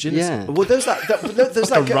 my virginity. Yeah. Well, there's that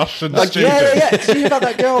Like a Russian like, student. yeah. Did you hear about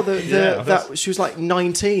that girl? Yeah, that she was like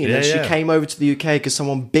 19 Yeah, and she yeah. came over to the UK because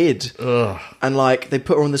someone bid. Ugh. And like they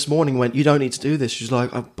put her on this morning. Went, you don't need to do this. She's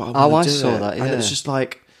like, I I saw that, And yeah. it's just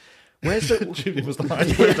like, where's the Julian was like,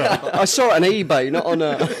 I saw it on eBay, not on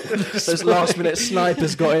those last minute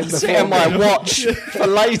snipers got in see it before on my watch for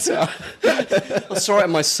later. I saw it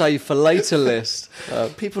on my save for later list.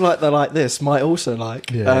 people like this might also like.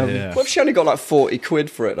 yeah. What if she only got like 40 quid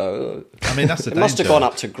for it though? I mean, that's the It must have danger. gone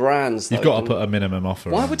up to grands. You've though, got to didn't put a minimum offer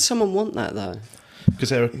it? Why on. would someone want that though? because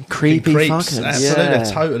they're Creepy creeps. fuckers. Absolutely, Yeah.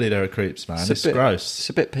 totally, they're creeps, man. It's a bit, gross. It's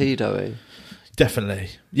a bit pedo-y. Definitely,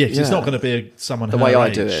 yeah. 'Cause it's Yeah. not going to be someone The her way I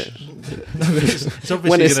age. do it. It's obviously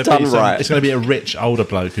When it's gonna done be right. It's going to be a rich older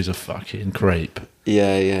bloke who's a fucking creep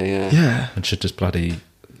Yeah. Yeah. and should just bloody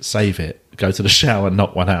save it. Go to the shower and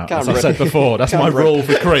knock one out. Go As and I said before, that's go my and rule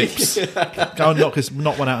for creeps. Go and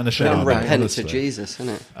knock one out in the shower. And mate, repent to honestly. Jesus, isn't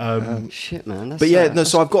it? Shit, man. That's But yeah, sad. no.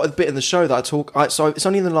 So I've got a bit in the show that I talk. So it's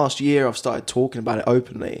only in the last year I've started talking about it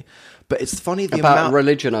openly. But it's funny the about amount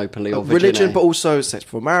religion openly or religion, virginity. but also sex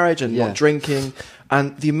before marriage and Yeah. not drinking,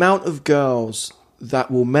 and the amount of girls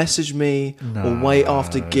that will message me or wait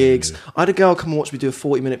after gigs. I had a girl come and watch me do a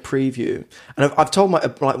 40-minute preview, and I've told one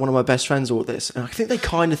of my best friends all this, and I think they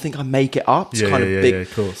kind of think I make it up. It's Yeah, kind yeah, of big. yeah,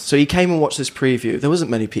 of course. So he came and watched this preview. There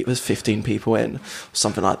wasn't many people. There was 15 people in,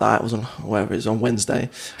 something like that. It was on whatever it was on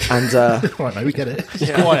Wednesday, and. Right, mate, we get it.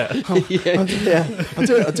 It's quiet. I'm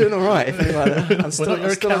doing all right. If anyone, I'm still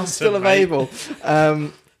accountant, available.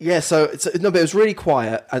 Yeah, so but it was really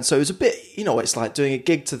quiet, and so it was a bit, it's like doing a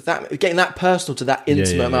gig to that, getting that personal to that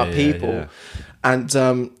intimate amount of people, yeah.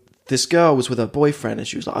 and this girl was with her boyfriend, and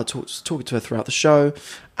she was like, I was talking to her throughout the show,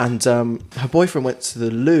 and her boyfriend went to the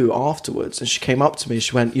loo afterwards, and she came up to me, and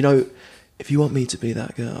she went, if you want me to be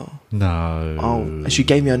that girl, No. and she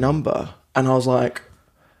gave me her number, and I was like,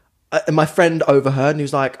 and my friend overheard, and he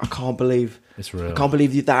was like, I can't believe It's real. I can't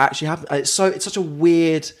believe that actually happened. It's such a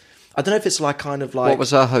weird. I don't know if it's like kind of like What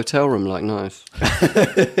was our hotel room like? Nice.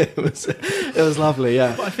 it was lovely,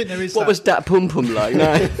 yeah. I think there is. What was that pum pum like?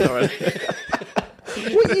 No.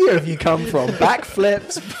 What year have you come from?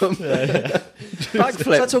 Backflips.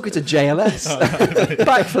 Backflip. Start talking to JLS.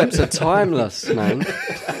 Backflips are timeless, man.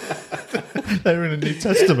 they were in the New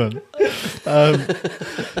Testament?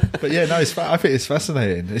 But yeah, no, I think it's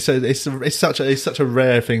fascinating. It's such a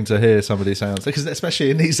rare thing to hear somebody sounds, because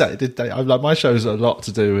especially in these days, like my show's a lot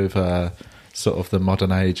to do with sort of the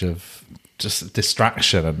modern age of just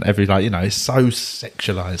distraction and it's so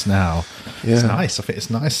sexualized now. It's Yeah. nice. I think it's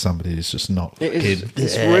nice somebody who's just not. It is. fucking-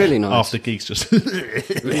 It's really nice. After gigs, just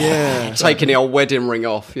Yeah. Taking the old wedding ring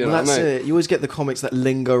off, you know Well, what I that's mean? it. You always get the comics that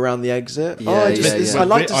linger around the exit. Yeah, I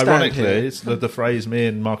like to stand Ironically, here. it's the phrase me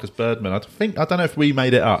and Marcus Birdman. I don't know if we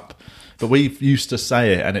made it up, but we used to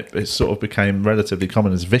say it, and it sort of became relatively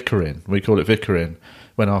common as vickering. We call it vickering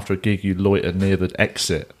when after a gig you loiter near the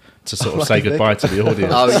exit to sort of like say a goodbye to the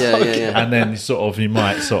audience. Oh yeah. And then you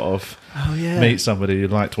might Oh yeah. meet somebody who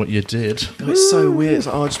liked what you did. Oh, it's so weird. It's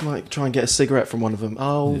like, I just might try and get a cigarette from one of them.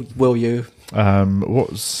 Oh, will you?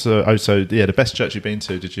 The best church you've been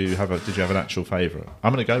to, did you have an actual favourite?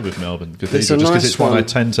 I'm going to go with Melbourne Cathedral It's a just because nice it's one I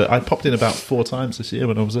one. I popped in about 4 times this year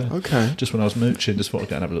when I was there. Okay. Just when I was mooching, just thought I'd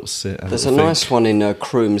go and have a little sit. There's a nice one in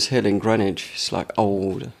Crooms Hill in Greenwich. It's like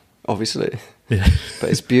old, obviously, Yeah. but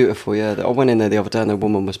it's beautiful. Yeah, I went in there the other day, and the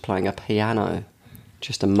woman was playing a piano,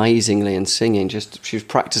 just amazingly, and singing. She was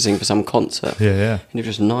practicing for some concert. Yeah. And it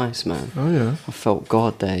was just nice, man. Oh yeah. I felt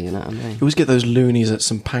God there. You know what I mean? You always get those loonies at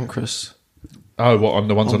St Pancras. Oh, what, on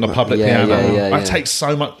the ones on the public Yeah, piano? yeah. That takes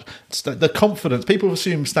so much. The confidence. People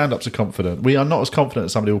assume stand-ups are confident. We are not as confident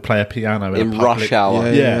as somebody will play a piano in In a public, rush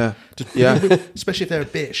hour. Yeah. Yeah. Especially if they're a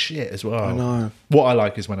bit shit as well. I know. What I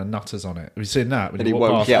like is when a nutter's on it. Have you seen that? When And you he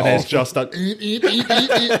walk won't past get and there's off. just that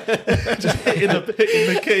just hitting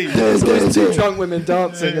the key. There's 2 drunk women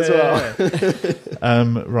dancing as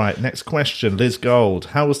well. Right, next question. Liz Gold.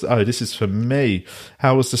 This is for me.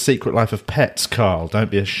 How was The Secret Life of Pets, Carl?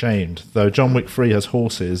 Don't be ashamed. Though John Wick 3 has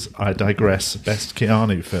horses, I digress. Best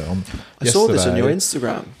Keanu film. I saw this on Yesterday, your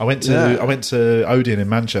Instagram. I went to Odeon in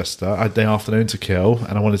Manchester. I had the afternoon to kill,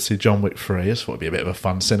 and I wanted to see John Wick 3. I just thought it'd be a bit of a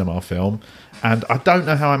fun cinema film. And I don't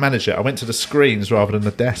know how I managed it. I went to the screens rather than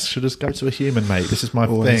the desk. Should just go to a human, mate. This is my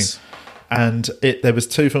Always. thing. And there was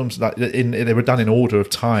 2 films they were done in order of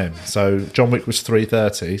time. So John Wick was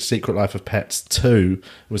 3:30. Secret Life of Pets 2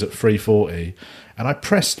 was at 3:40. And I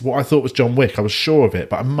pressed what I thought was John Wick. I was sure of it,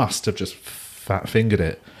 but I must have just fat fingered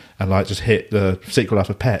it and just hit the Secret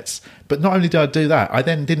Life of Pets. But not only did I do that, I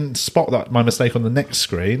then didn't spot my mistake on the next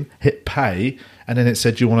screen, hit pay, and then it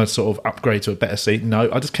said, do you want to sort of upgrade to a better seat? No,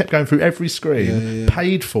 I just kept going through every screen,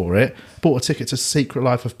 paid for it, bought a ticket to Secret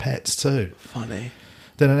Life of Pets too. Funny.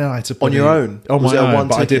 Then I had to On your own? on Was my it a own, one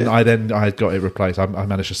but ticket? I didn't. I got it replaced. I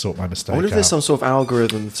managed to sort my mistake I wonder if there's out. some sort of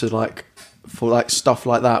algorithm to for stuff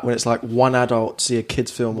like that when it's like one adult see a kids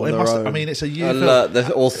film on It their must- own. I mean, it's a youth Alert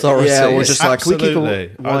the authority. yeah, or just like can we keep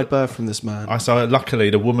Absolutely. a wide berth from this man. I saw. Luckily,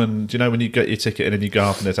 the woman. Do you know when you get your ticket and then you go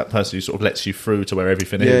up and there's that person who sort of lets you through to where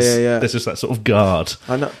everything Yeah, is? yeah, yeah. There's just that sort of guard.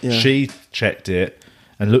 I know, yeah. She checked it,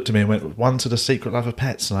 and looked at me and went, "One to the Secret Love of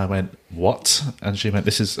Pets," and I went, "What?" And she went,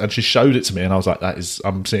 "This is," and she showed it to me, and I was like,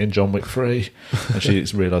 I'm seeing John Wick 3, and she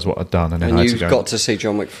realised what I'd done, and then And I had you to go. got to see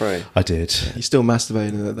John Wick 3. I did. You're still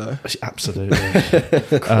masturbating in it though. Absolutely.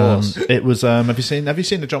 Of course. It was. Have you seen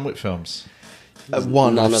the John Wick films?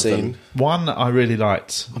 One None I've of seen. them. One I really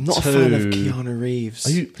liked. I'm not Two, a fan of Keanu Reeves.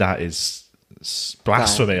 That is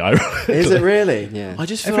blasphemy. Is it really? Yeah. I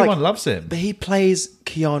just feel Everyone like loves him. but he plays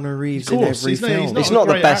Keanu Reeves Of course, in every he's not- film. He's a not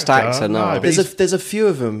the great best actor, no. but There's he's- a few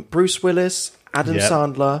of them. Bruce Willis, Adam Yep.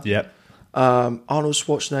 Sandler, Yep. Arnold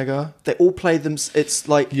Schwarzenegger. They all play them. It's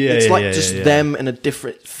like Yeah, it's yeah, like yeah, just yeah. them in a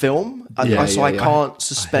different film. Yeah, So I yeah. can't I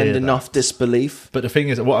suspend hear enough that. disbelief. But the thing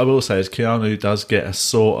is, what I will say is Keanu does get a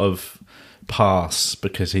sort of pass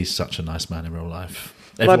because he's such a nice man in real life.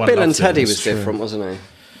 Like Everyone Bill and loves him. Teddy was It's true. different, wasn't he?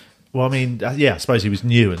 Well, I mean, yeah, I suppose he was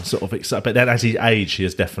new and sort of excited, but then as he aged, he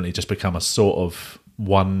has definitely just become a sort of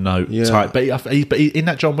one note Yeah. type. But he, in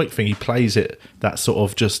that John Wick thing, he plays it that sort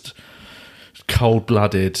of just cold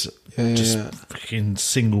blooded, just yeah. fucking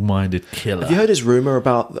single minded killer. Have you heard his rumor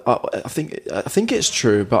about? I think it's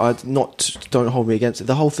true, but don't hold me against it.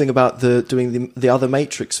 The whole thing about doing the other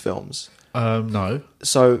Matrix films. No.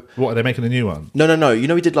 So What are they making a new one? no. You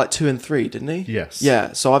know he did like 2 and 3, didn't he? Yes.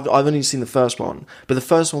 Yeah. So I've only seen the first one, but the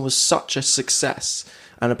first one was such a success,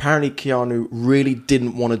 and apparently Keanu really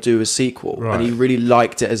didn't want to do a sequel, Right. and he really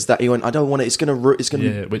liked it as that. He went, I don't want it. It's gonna.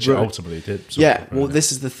 Yeah, which it ultimately did. sort Yeah. of, Well, right?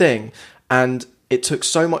 this is the thing, and it took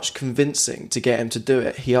so much convincing to get him to do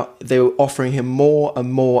it. They were offering him more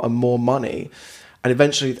and more and more money, and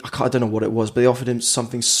eventually, I don't know what it was, but they offered him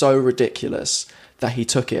something so ridiculous that he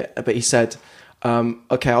took it. But he said,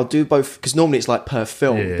 "Okay, I'll do both," because normally it's like per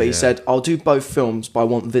film. Yeah, but he yeah. said, "I'll do both films, but I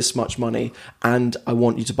want this much money, and I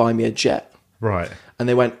want you to buy me a jet." Right. And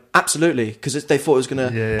they went, absolutely, because they thought it was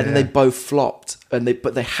gonna, Yeah, and then they yeah. both flopped,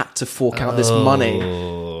 but they had to fork out this money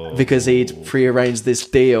because he'd prearranged this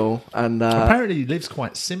deal, and Apparently, he lives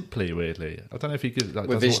quite simply. Weirdly, I don't know if he could. Like,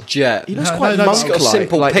 With does his jet. he looks No, quite no, He's got a monk-like.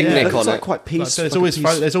 simple picnic looks on like it. quite Like, peaceful.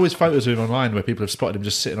 there's always photos of him online where people have spotted him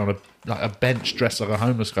just sitting on a bench dressed like a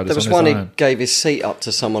homeless guy. There That's was on one his he own. gave his seat up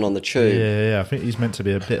to someone on the tube. Yeah. I think he's meant to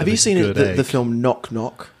be a bit. Have of you a seen good the egg. film Knock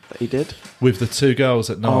Knock that he did? With the two girls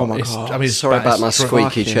that Oh my God. I mean, it's Sorry bad- about my it's squeaky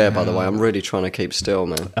fucking chair, by the hell. way. I'm really trying to keep still,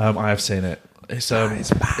 man. I have seen it. It's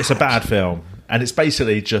a bad film, and it's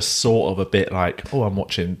basically just sort of a bit like, I'm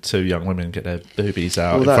watching two young women get their boobies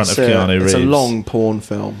out in front of Keanu Reeves. It's a long porn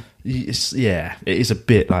film. It is a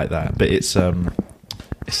bit like that, but it's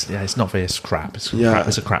not very. It's crap.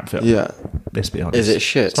 It's a crap film. Yeah. Let's be honest. Is it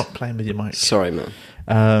shit? Stop playing with your mic. Sorry, man.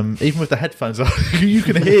 Even with the headphones on, you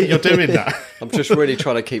can hear you're doing that. I'm just really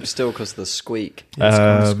trying to keep still because of the squeak. It's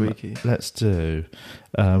kind of squeaky. Let's do.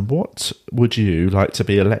 What would you like to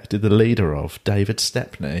be elected the leader of? David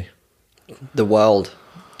Stepney? The world.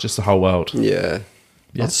 Just the whole world. Yeah.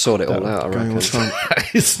 Yeah. I'd sort it all out, I Going reckon. on Trump.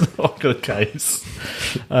 It's not a good case.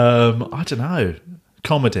 I don't know.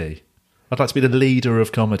 Comedy. I'd like to be the leader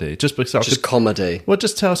of comedy, just because I Just could. comedy. Well,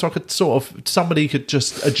 just tell us so I could somebody could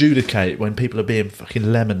just adjudicate when people are being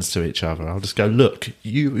fucking lemons to each other. I'll just go, look,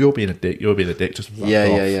 you're being a dick. You're being a dick. Just fuck Yeah,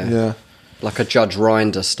 off. Yeah. Like a Judge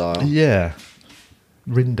Rinder style. Yeah.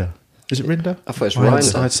 Rinder. Is it Rinder? I thought it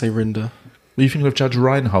was I'd Rinder. say Rinder. Are you thinking of Judge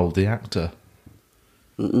Reinhold, the actor?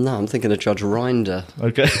 No, I'm thinking of Judge Rinder.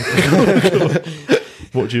 Okay.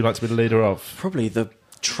 What would you like to be the leader of? Probably the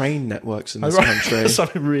train networks in this country.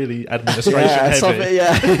 Something really administration Yeah, heavy. something,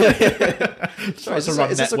 yeah. Sorry, Is this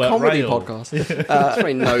a Network comedy Rail. podcast? That's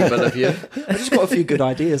very noble of you. I just got a few good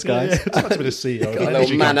ideas, guys. Yeah, I'd like to be the CEO of Got an a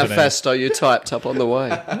energy little company. manifesto you typed up on the way.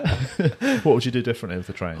 What would you do differently with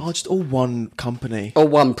the train? Oh, just all one company. Or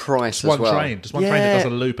one price Just as well. just one train that Yeah.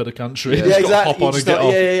 does a loop of the country. Yeah. You Yeah, just gotta exactly. hop on and get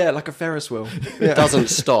off. Yeah, like a Ferris wheel. It doesn't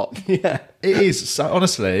stop. Yeah. It is. So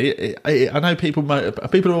honestly, I know people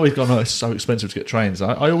have always gone, it's so expensive to get trains.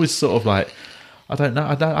 I always sort of like, I don't know.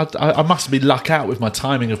 I must be luck out with my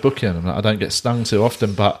timing of booking. I don't get stung too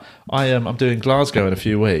often, but I'm doing Glasgow in a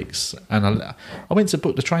few weeks, and I went to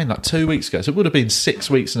book the train like 2 weeks ago, so it would have been 6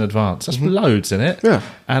 weeks in advance. That's loads in it. Yeah.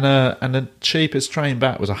 And the cheapest train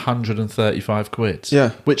back was 135 quid. Yeah.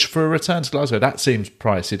 Which for a return to Glasgow, that seems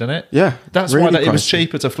pricey, doesn't it? Yeah, That's really why it was pricey.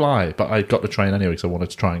 cheaper to fly, but I got the train anyway because I wanted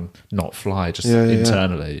to try and not fly just Yeah, yeah, yeah.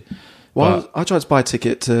 internally. Well, But I tried to buy a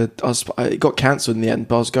ticket to. It got cancelled in the end,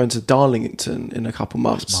 but I was going to Darlington in a couple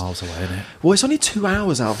months. miles away, isn't it? Well, it's only 2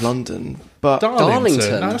 hours out of London, But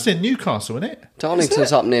Darlington. No, that's in Newcastle, isn't it?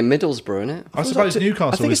 Darlington's up near Middlesbrough, isn't it? I suppose Newcastle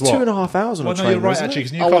I think it's is what? 2.5 hours on Well, a no, train. you're right, isn't it? actually,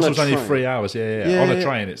 because Oh, on a Newcastle's only train. 3 hours. Yeah. Yeah, On a yeah.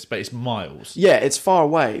 train, it's miles. Yeah, it's far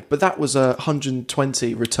away, but that was a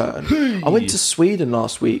 120 return. I went to Sweden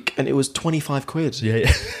last week, and it was 25 quid.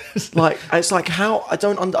 Yeah. Like, it's like how I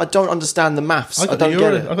don't understand the maths. I I don't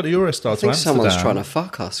get it. got the Eurostar I to think Amsterdam. someone's trying to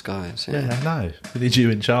fuck us, guys. Yeah, I know. We need you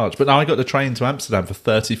in charge. But no, I got the train to Amsterdam for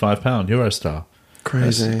 £35 Eurostar.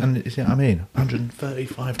 Crazy. And yeah, I mean,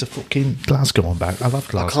 135 to fucking Glasgow on back. I love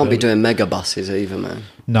Glasgow. I can't be doing mega buses either, man.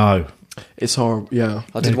 No. It's horrible. Yeah,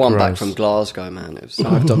 I did Yeah, one back gross. from Glasgow, man. It was.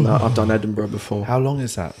 I've done that. I've done Edinburgh before. How long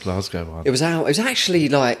is that Glasgow one? It was out. It was actually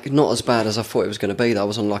like not as bad as I thought it was going to be. Though I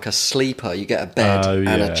was on like a sleeper. You get a bed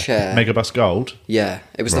and a chair. Megabus Gold. Yeah,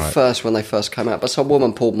 it was the Right. first when they first came out. But some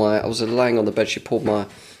woman pulled my. I was laying on the bed. She pulled my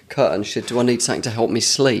curtain. She said, "Do I need something to help me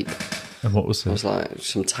sleep?" And what was I was it? like,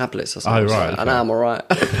 "Some tablets or something." Oh, I was right, like, okay. And I'm all right.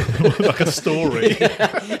 Like a story.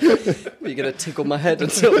 You're going to tickle my head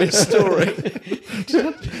and tell me a story.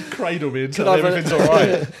 Cradle me and Can tell I have a- everything's all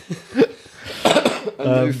right.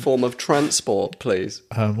 A new form of transport, please.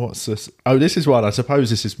 What's this? Oh, this is one. I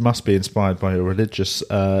suppose must be inspired by your religious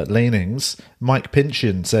leanings. Mike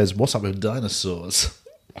Pynchon says, "What's up with dinosaurs?"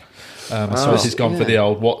 I suppose he's gone for the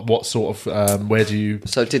old. What sort of? Where do you?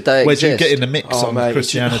 So did they Where do you exist? get in the mix on mate,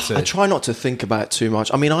 Christianity? I try not to think about it too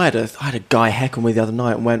much. I mean, I had a guy heckle me the other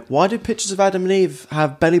night and went, "Why do pictures of Adam and Eve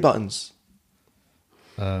have belly buttons?"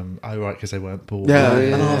 Oh, right, because they weren't born. Yeah,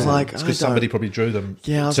 yeah. and I was like, It's I because don't- somebody probably drew them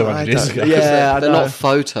Yeah, I was 200 like, I years don't- ago. Yeah, I They're know. not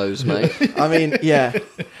photos, mate. I mean, yeah.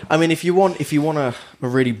 I mean, if you want a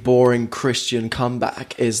really boring Christian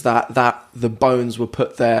comeback, is that the bones were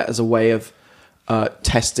put there as a way of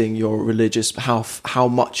testing your religious how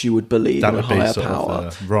much you would believe That in a would be higher sort of,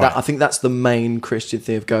 power. right. I think that's the main Christian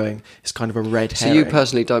thing of going. It's kind of a red So herring. you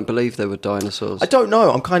personally don't believe there were dinosaurs? I don't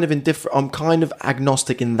know. I'm kind of indifferent. I'm kind of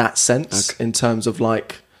agnostic in that sense, in terms of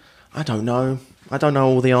like, I don't know. I don't know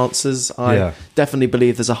all the answers. I Yeah. definitely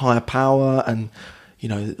believe there's a higher power and,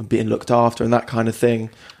 being looked after and that kind of thing.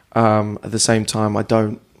 At the same time, I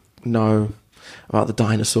don't know about the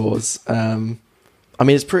dinosaurs. I mean,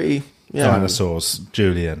 it's pretty... Yeah. Dinosaurs,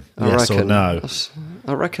 Julian. I Yes or reckon. no?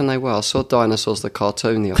 I reckon they were. I saw Dinosaurs the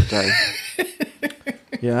cartoon the other day.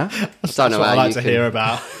 Yeah. I don't That's know what how I like you to can, hear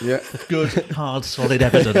about. Yeah. Good, hard, solid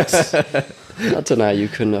evidence. I don't know how you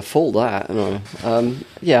can fool that. No.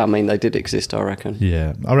 Yeah, I mean they did exist. I reckon.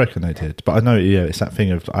 Yeah, I reckon they did. But I know, it's that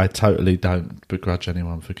thing of I totally don't begrudge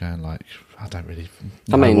anyone for going like, I don't really.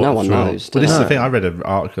 I mean, know no what's one wrong. knows, But do this is they? the thing. I read an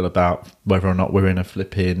article about whether or not we're in a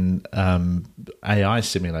flipping AI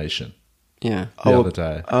simulation Yeah. the other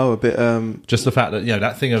day. Oh, a bit... Just the fact that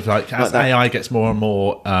that thing of like as that- AI gets more and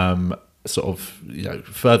more sort of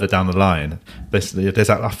further down the line, basically there's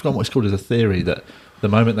that, I forgot what it's called, as a theory that the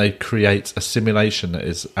moment they create a simulation that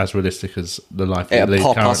is as realistic as the life we It'll lead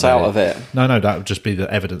pop us currently- out of it. No, that would just be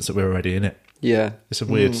the evidence that we're already in it. Yeah. It's a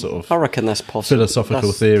weird sort of I reckon that's possible. philosophical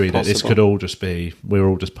That's theory that this possible. could all just be, we're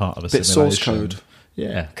all just part of a Bit simulation. source code.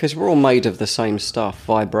 Yeah. Because we're all made of the same stuff,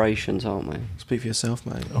 vibrations, aren't we? Speak for yourself,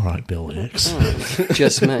 mate. All right, Bill Hicks.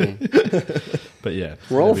 Just me. But yeah,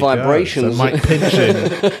 We're all there we go. vibrations.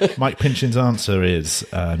 So Mike Pynchon's answer is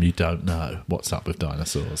you don't know what's up with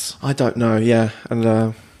dinosaurs. I don't know, yeah. And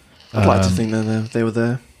I'd like to think that they were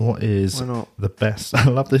there. What is Why not? the best? I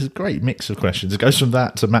love this great mix of questions. It goes from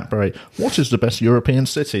that to Matt Berry. What is the best European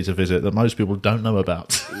city to visit that most people don't know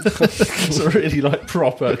about? It's a really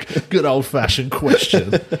proper, good old fashioned question.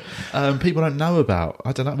 People don't know about.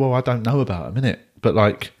 I don't know. Well, I don't know about them, innit? But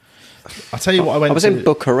I'll tell you what I went. I was to, in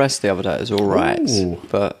Bucharest the other day. It was all right, Ooh.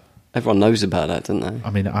 but everyone knows about that, don't they? I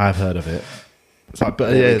mean, I've heard of it. It's but There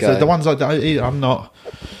we yeah, go. so the ones I'm not.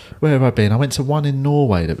 Where have I been? I went to one in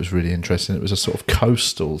Norway that was really interesting. It was a sort of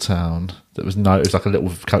coastal town that was it was like a little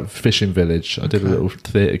fishing village. I did a little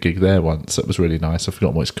theatre gig there once. That was really nice. I've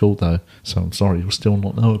forgotten what it's called though, so I'm sorry you'll still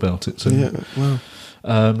not know about it. So, Yeah, well,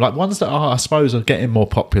 like ones that I suppose are getting more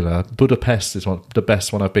popular. Budapest is the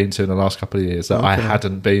best one I've been to in the last couple of years that I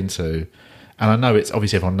hadn't been to, and I know it's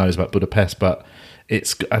obviously everyone knows about Budapest, but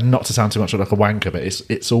it's, and not to sound too much like a wanker, but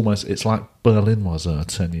it's like Berlin was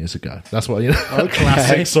 10 years ago. That's what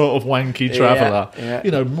classic sort of wanky traveller. yeah.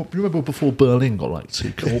 Remember before Berlin got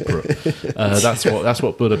too corporate. That's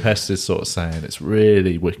what Budapest is sort of saying. It's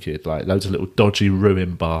really wicked, loads of little dodgy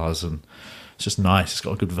ruin bars and. It's just nice. It's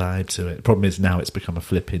got a good vibe to it. The problem is now it's become a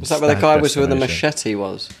flipping. Is that where the guy was where the destination. machete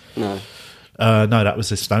was? No. No, that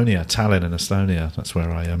was Estonia, Tallinn in Estonia. That's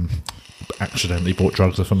where I accidentally bought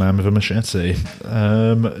drugs off a man with a machete.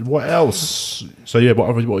 What else? So yeah,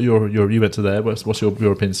 what you went to there? What's your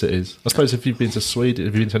European cities? I suppose if you've been to Sweden,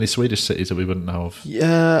 have you been to any Swedish cities that we wouldn't know of?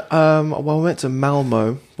 Yeah, well, I went to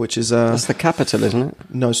Malmo, which is That's the capital, isn't it?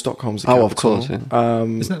 no, Stockholm's the Oh, capital. of course. Yeah.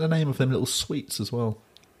 Isn't that the name of them little sweets as well?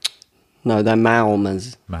 No, they're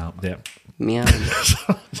Malmers. Yeah. Meow.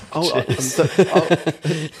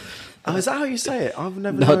 Oh, is that how you say it? I've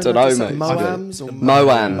never No, I known don't how to know, say it. mate. Moams or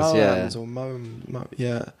Moams, yeah. Moams or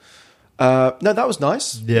yeah. No, that was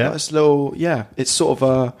nice. Yeah. Nice little, yeah. It's sort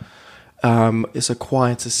of it's a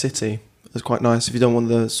quieter city. It's quite nice if you don't want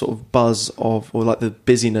the sort of buzz of, or like the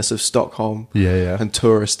busyness of Stockholm. Yeah. And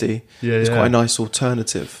touristy. Yeah, It's yeah. quite a nice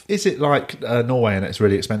alternative. Is it like Norway and it's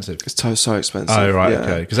really expensive? It's so expensive. Oh right, yeah.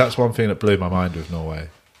 okay. Because that's one thing that blew my mind with Norway.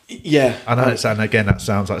 Yeah. I know it's, and again, that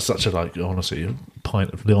sounds like such a honestly, a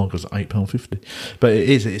pint of lager is £8.50, but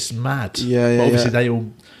it's mad. Yeah, But obviously, yeah. they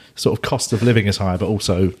all sort of cost of living is higher, but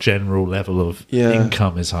also general level of Yeah.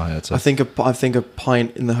 income is higher. I think a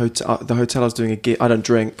pint in the hotel. The hotel I was doing a gig. I don't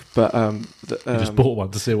drink, but you just bought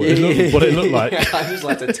one to see what it looked like. I just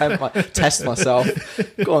like to test myself.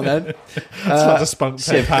 Go on then. It's like to spunk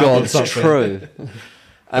 £10 or God's something. true.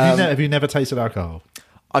 Have you never tasted alcohol?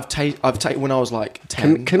 I've taken when I was like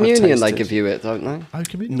 10. Communion, I've they tasted give you it, don't they? Oh,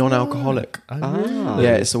 communion? non-alcoholic. Oh, really?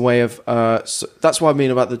 Yeah, it's a way of. So that's what I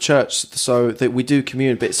mean about the church. So that we do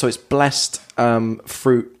communion, but so it's blessed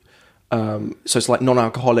fruit. So it's like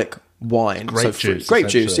non-alcoholic wine, Grape so juice. grape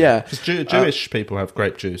juice. Yeah, Because Jewish people have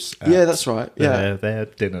grape juice. at yeah, that's right. Yeah, their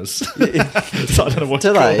dinners. So I don't know what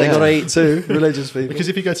Do to call they? it. they Yeah. got to eat too. Religious people. Because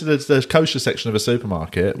if you go to the kosher section of a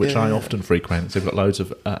supermarket, which I Yeah. often frequent, they've got loads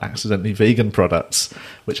of accidentally vegan products,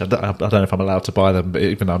 which I don't know if I'm allowed to buy them, but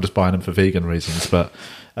even though I'm just buying them for vegan reasons. But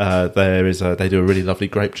they do a really lovely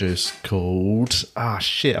grape juice called I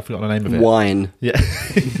forgot the name of it. Wine. Yeah,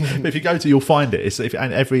 but if you go to, you'll find it.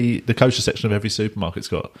 And the kosher section of every supermarket's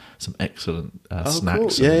got some excellent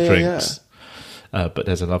snacks cool. and Yeah, drinks. But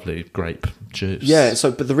there's a lovely grape juice. Yeah,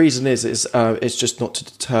 so but the reason is it's just not to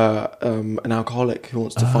deter an alcoholic who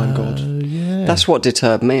wants to find God. Yeah. That's what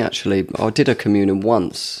deterred me, actually. I did a communion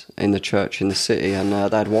once in the church in the city, and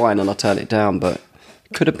they had wine, and I turned it down, but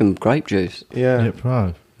it could have been grape juice. Yeah. Yeah,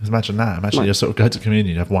 bro. Imagine that. Imagine you sort of go to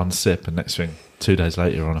communion, you have one sip, and next thing, 2 days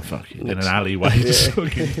later, you're on a fucking in an alleyway, just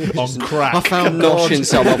fucking on crack. I found noshing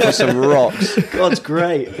someone with some rocks. God's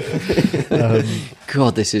great.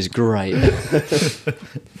 God, this is great.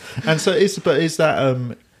 And so, is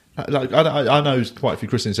that like I know quite a few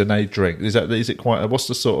Christians and they drink. Is it quite? What's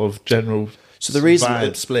the sort of general? So the reason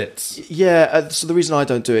vibe splits. Yeah, so the reason I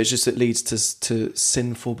don't do it is just it leads to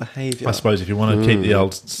sinful behaviour. I suppose if you want to keep the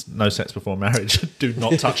old no sex before marriage, do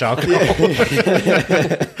not touch alcohol.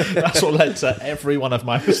 That's what led to every one of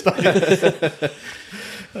my mistakes.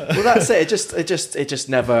 Well, that's it. It just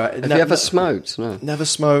never. Have you ever smoked? No. Never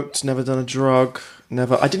smoked. Never done a drug.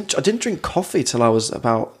 Never. I didn't drink coffee till I was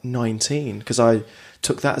about 19 because I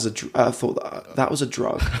took that as I thought that was a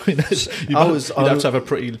drug. I mean, you'd have to have a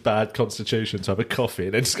pretty bad constitution to have a coffee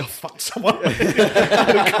and then just go fuck someone with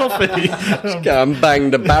a coffee. Go and bang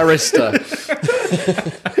the barrister.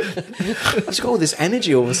 I just got all this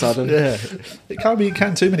energy all of a sudden. Yeah, it can't be.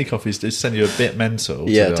 Can too many coffees do send you a bit mental.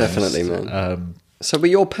 to Yeah, be honest. definitely, man. So were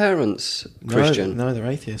your parents Christian? No, they're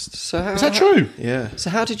atheists. So how, Is that true? Yeah.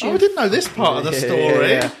 So how did you? Oh, I didn't know this part of the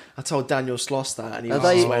story. Yeah. I told Daniel Sloss that, and he Are was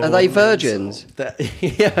they- swearing are they all virgins?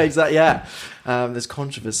 yeah, exactly. Yeah, there's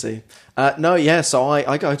controversy. No, yeah. So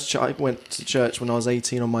I went to church when I was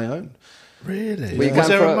 18 on my own. Really? Were you going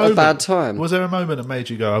for a bad time? Was there a moment that made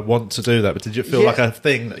you go, I want to do that? But did you feel Yeah. like a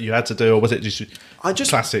thing that you had to do, or was it just I just-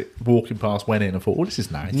 classic walking past, went in and thought, oh, this is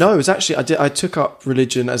nice? No, it was actually I took up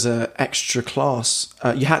religion as an extra class.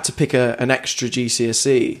 You had to pick an extra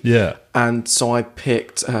GCSE. Yeah. And so I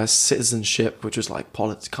picked citizenship, which was like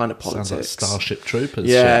kind of politics. Sounds like Starship Troopers.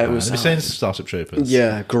 Yeah, shit, it man. was- Have you seen Starship Troopers?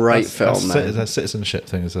 Yeah, great film, man. That citizenship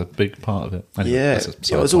thing is a big part of it. Anyway, Yeah, that's a it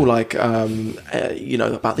side was all point. like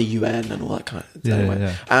about the UN and all that kind of. Yeah, anyway.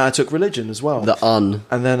 yeah. And I took religion as well. The And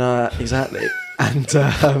then exactly, and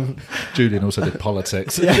Julian also did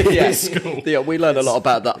politics. Yeah, we learned a lot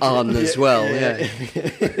about the UN as well. Yeah,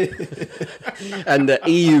 and the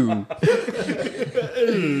EU.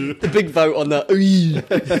 The big vote on the EU.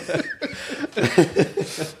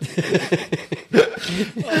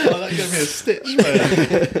 Oh, that gave me a stitch,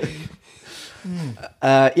 man.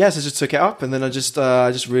 so I just took it up, and then I just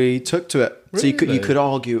really took to it. So you Really? could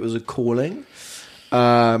argue it was a calling,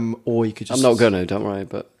 or you could just. I'm not gonna, don't worry.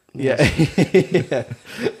 But Yeah.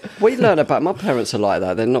 We learned about, my parents are like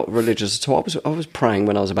that. They're not religious at all. I was praying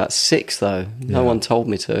when I was about 6, though. No one told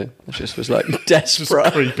me to. I just was like Just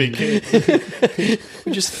desperate. creepy kid.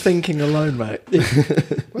 We're just thinking alone, mate.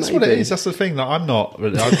 That's what it is. That's the thing. Like, I'm not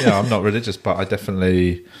religious, but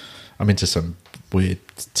I'm into some weird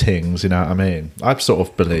things. You know what I mean? I sort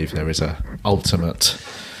of believe there is a ultimate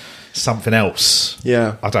something else.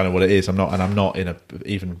 Yeah. I don't know what it is. I'm not in a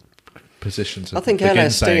even position to. I think begin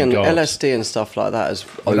saying God. LSD and stuff like that has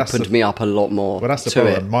opened me up a lot more. Well, that's the to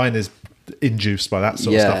problem. it. Mine is induced by that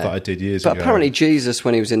sort of stuff that I did years ago. But apparently Jesus,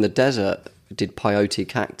 when he was in the desert, did peyote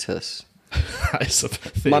cactus. That is a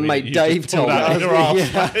theory My mate you Dave just pulled told me. out of your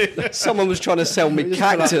arse, mate. Someone was trying to sell me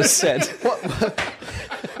cactus. Said,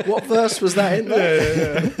 What verse was that in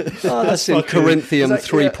there? "Oh, that's in Corinthians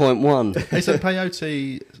 3.1." It's a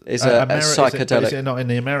peyote. It's a psychedelic. Is it not in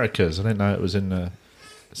the Americas? I didn't know it was in the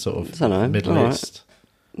sort of Dunno. Middle All right. East.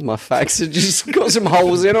 My facts have just got some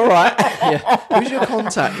holes in. All right. Who's your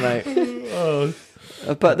contact, mate?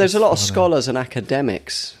 But there's a lot of scholars and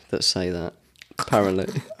academics that say that. Apparently.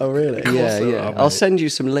 Oh, really? Yeah, there yeah. are, I'll mate. send you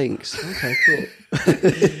some links, Okay, cool.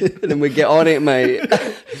 and then we get on it, mate.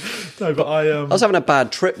 No, but I I was having a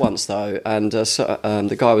bad trip once though, and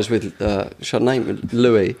the guy I was with, shall I name him?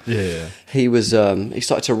 Louis. yeah. He was. He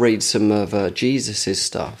started to read some of Jesus's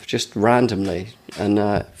stuff just randomly,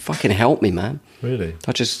 and fucking helped me, man. Really?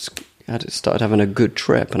 I just started having a good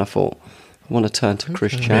trip, and I thought, I want to turn to Maybe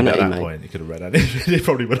Christianity, at that mate. point you could have read that. You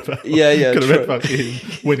probably would have. Yeah, Could have true. read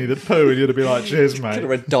fucking Winnie the Pooh, and you'd have been like, "Cheers, mate." Could have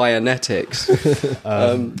read Dianetics.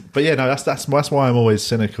 But yeah, no, that's why I'm always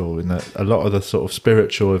cynical in that a lot of the sort of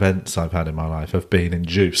spiritual events I've had in my life have been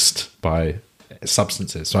induced by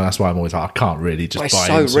substances. So that's why I'm always like, I can't really just But buy it's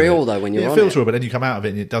so into real, it. though, when you're it on feels it. real, but then you come out of it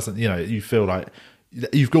and it doesn't. You know, you feel like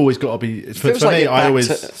you've always got to be. For feels like me, you're I back always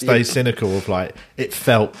to- stay cynical of like it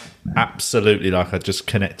felt absolutely like I just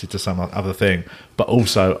connected to some other thing, but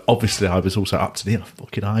also obviously I was also up to the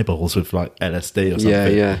fucking eyeballs with like LSD or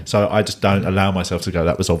something. Yeah. So I just don't allow myself to go,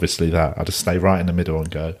 that was obviously that. I just stay right in the middle and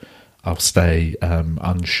go, I'll stay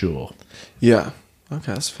unsure. Yeah.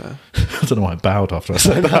 Okay, that's fair. I don't know why I bowed after I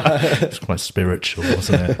said that. It's quite spiritual,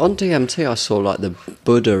 wasn't it? On DMT, I saw like the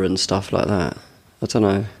Buddha and stuff like that. I don't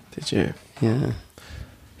know. Did you? Yeah.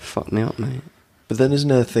 Fuck me up, mate. But then there's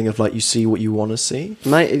another thing of like you see what you want to see.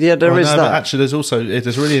 Mate, yeah, there is Well, no, but that. actually,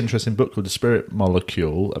 there's a really interesting book called The Spirit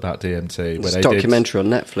Molecule about DMT. Where There's they a documentary on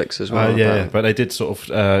Netflix as well. Yeah, about it. but they did sort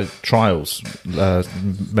of trials,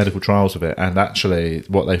 medical trials of it, and actually,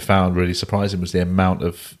 what they found really surprising was the amount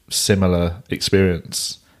of similar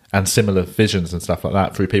experience and similar visions and stuff like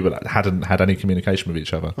that through people that hadn't had any communication with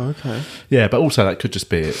each other. Okay. Yeah, but also that could just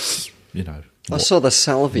be you know. I saw the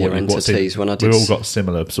salvia entities when I did. We've all got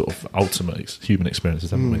similar sort of ultimate human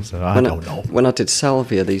experiences, haven't we? So I don't know. When I did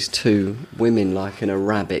salvia, these two women, like in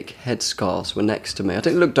Arabic headscarves, were next to me. I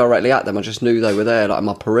didn't look directly at them. I just knew they were there, like in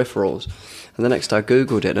my peripherals. And the next day I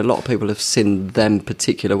googled it, and a lot of people have seen them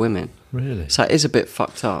particular women. Really? So it is a bit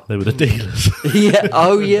fucked up. They were the dealers. Yeah.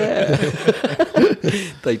 Oh yeah.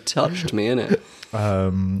 They touched me, innit?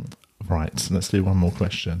 Right, so let's do one more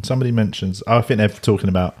question. Somebody mentions, I think they're talking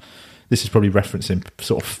about, this is probably referencing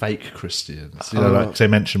sort of fake Christians. You know, like they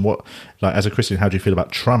mention what, like as a Christian, how do you feel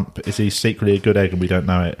about Trump? Is he secretly a good egg and we don't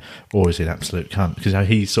know it? Or is he an absolute cunt? Because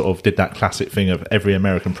he sort of did that classic thing of every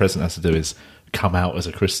American president has to do is come out as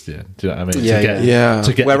a Christian. Do you know what I mean? Yeah,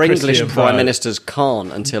 To get where the English Christian prime vote. ministers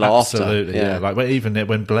can't until Absolutely, after. yeah. Like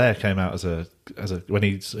when Blair came out as a when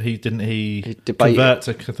he debated. convert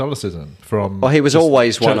to Catholicism from. Well, he was just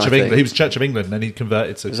always Church one, of I England. think. He was Church of England, and then he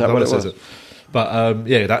converted to Is that what it was? Catholicism. But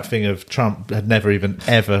yeah, that thing of Trump had never even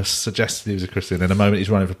ever suggested he was a Christian. And the moment he's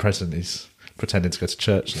running for president, he's pretending to go to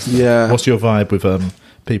church. And stuff. Yeah. What's your vibe with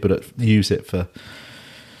people that use it for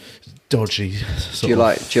dodgy? Do you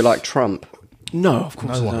like Trump? No, of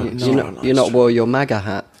course No I one. don't. You're not wore your MAGA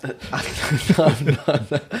hat.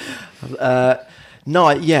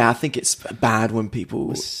 Yeah, I think it's bad when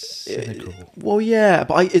people. Cynical. Well, yeah,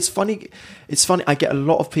 but it's funny. It's funny. I get a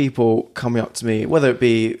lot of people coming up to me, whether it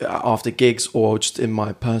be after gigs or just in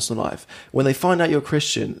my personal life, when they find out you're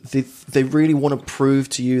Christian, they really want to prove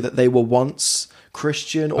to you that they were once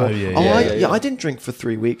Christian. Or I didn't drink for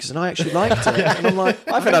 3 weeks and I actually liked it. And I'm like,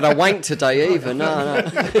 I haven't had a wank today either. No.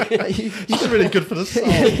 It's really good for the soul.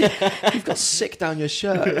 You've got sick down your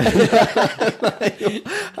shirt.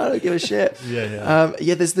 I don't give a shit. Yeah.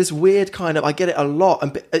 There's this weird kind of, I get it a lot,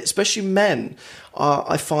 and especially men.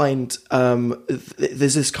 I find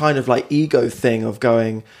there's this kind of like ego thing of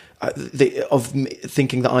going,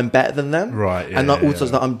 thinking that I'm better than them, Right, yeah, and also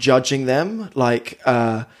yeah. that I'm judging them, like.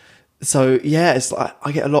 So yeah, it's like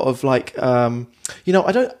I get a lot of like, you know,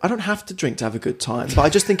 I don't have to drink to have a good time, but I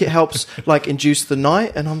just think it helps like induce the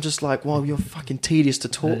night. And I'm just like, well, you're fucking tedious to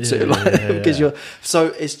talk to, like, because you're. So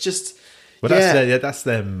it's just. Well, that's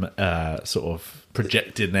them sort of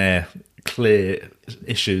projecting their clear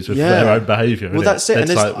issues with their own behaviour. Well, that's it.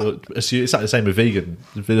 It's like it's like the same with vegan.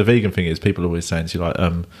 The vegan thing is people are always saying to you like,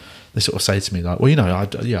 they sort of say to me like, well, you know, I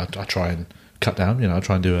try and cut down, you know, I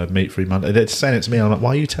try and do a meat-free Monday. They're saying it to me, and I'm like, why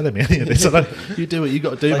are you telling me any of this? I'm like, you do what you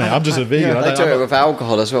got to do, mate. I'm just a vegan. They do it with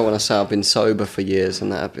alcohol as well. When I say I've been sober for years,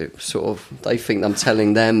 and that it sort of they think I'm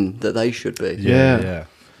telling them that they should be. Yeah.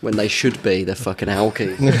 When they should be, they're fucking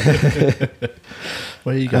alky.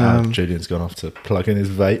 Where you go? Julian's gone off to plug in his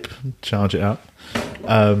vape, charge it up.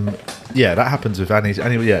 Yeah, that happens with any.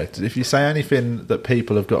 Yeah, if you say anything that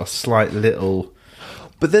people have got a slight little.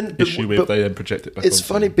 Issue with, they then project it back. It's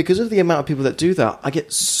funny because of the amount of people that do that. I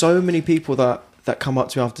get so many people that come up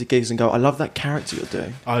to me after gigs and go, "I love that character you're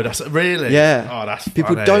doing." Oh, that's really? Yeah. Oh, that's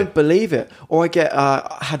people funny. don't believe it. Or I get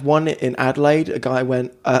I had one in Adelaide. A guy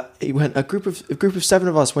went. A group of 7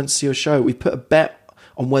 of us went to see your show. We put a bet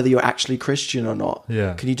on whether you're actually Christian or not.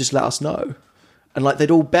 Yeah. Can you just let us know? And like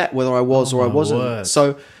they'd all bet whether I was or I wasn't. Word.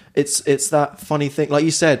 So. It's that funny thing, like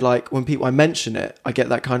you said, like when I mention it, I get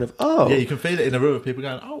that kind of yeah, you can feel it in the room of people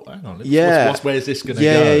going, oh, hang on, where's this going to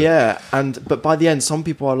go? Yeah. But by the end, some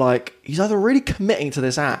people are like, he's either really committing to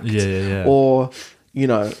this act, or you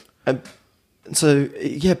know, so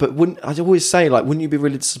yeah. But I always say, like, wouldn't you be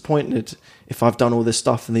really disappointed if I've done all this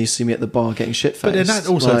stuff and then you see me at the bar getting shit faced? But then that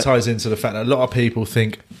also ties into the fact that a lot of people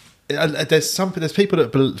think. There's people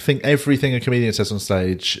that think everything a comedian says on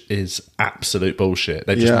stage is absolute bullshit.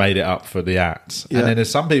 They've just made it up for the act. And then there's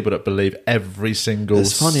some people that believe every single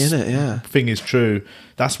it's funny, isn't it? Yeah. thing is true.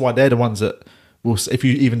 That's why they're the ones that will, if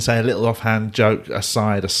you even say a little offhand joke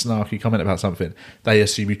aside, a snarky comment about something, they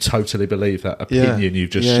assume you totally believe that opinion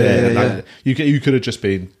you've just shared. You could have just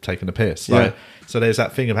been taking a piss. Like, so there's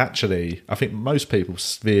that thing of actually, I think most people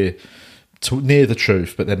veer near the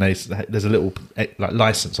truth, but then there's a little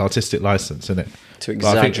like artistic license in it to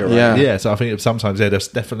exaggerate. So I think sometimes there's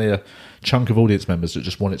definitely a chunk of audience members that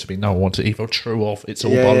just want it to be no, I want it either true or it's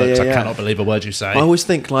all bollocks. I cannot believe a word you say. I always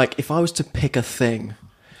think like if I was to pick a thing,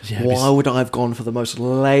 why would I have gone for the most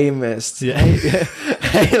lamest?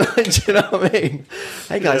 Hey, like, do you know what I mean?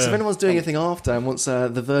 Hey guys, if anyone's doing anything after and wants the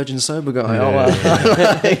virgin sober guy,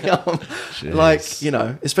 like, you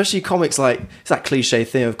know, especially comics, like it's that cliche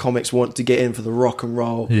thing of comics want to get in for the rock and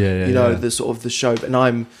roll, the sort of the show. And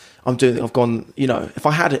I've gone, you know, if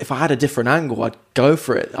I had a different angle, I'd go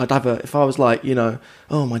for it. If I was like, you know,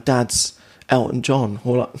 oh, my dad's Elton John,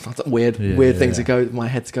 or like weird things to go my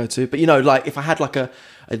head to go to. But you know, like if I had like a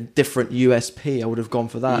different USP, I would have gone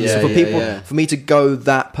for that. So for me to go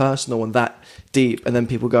that personal and that deep, and then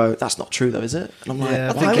people go, "That's not true, though, is it?" And I'm like,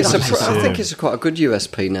 I think it's quite a good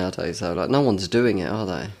USP nowadays, though. Like no one's doing it, are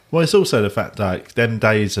they? Well, it's also the fact like them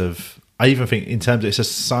days of. I even think in terms of, it's a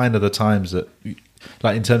sign of the times that.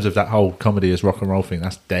 Like in terms of that whole comedy as rock and roll thing,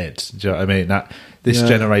 that's dead. Do you know what I mean? That this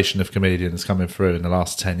generation of comedians coming through in the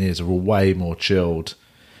last 10 years are all way more chilled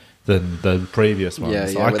than the previous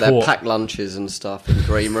ones. With their packed lunches and stuff in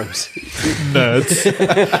green rooms.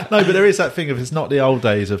 Nerds. No, but there is that thing of it's not the old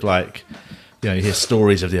days of like, you know, you hear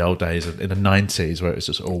stories of the old days in the 90s where it was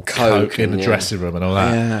just all coke in the dressing room and all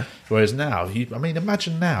that. Yeah. Whereas now,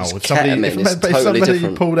 imagine now if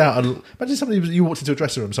somebody pulled out, imagine somebody you walked into a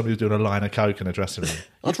dressing room, somebody was doing a line of coke in a dressing room.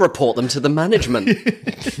 I'd report them to the management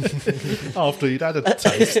after you'd had a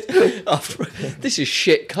taste. This is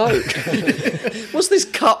shit coke. What's this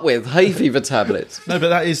cut with? Hay fever tablets. No, but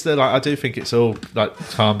that is I do think it's all like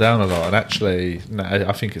calmed down a lot, and actually, no,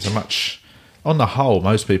 I think it's a much. On the whole,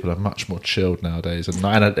 most people are much more chilled nowadays, and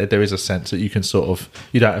there is a sense that you can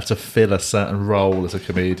you don't have to fill a certain role as a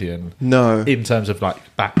comedian. No, in terms of like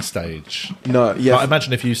backstage. No, yeah. Like,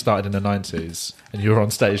 imagine if you started in the 90s and you were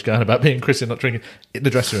on stage going about being Christian, not drinking. In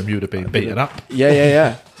the dressing room, you would have been beaten up.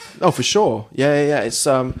 Yeah. Oh, for sure. Yeah. It's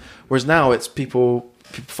whereas now it's people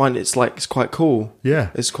find it's quite cool.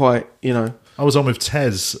 Yeah, it's quite, you know. I was on with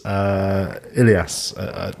Tez Ilias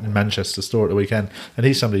in Manchester store at the weekend, and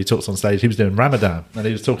he's somebody who talks on stage. He was doing Ramadan, and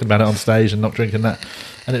he was talking about it on stage and not drinking that.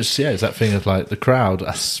 And it's that thing of like the crowd,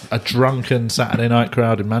 a drunken Saturday night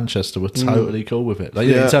crowd in Manchester were totally cool with it. Like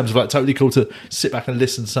in terms of like totally cool to sit back and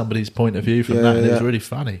listen to somebody's point of view from that, and it was really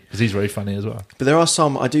funny because he's very funny as well. But there are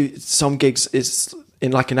some gigs. It's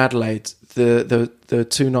in Adelaide. The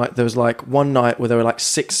 2 night there was like one night where there were like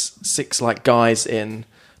six like guys in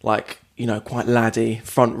like you know, quite laddie,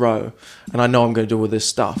 front row, and I know I'm going to do all this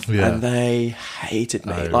stuff, Yeah. and they hated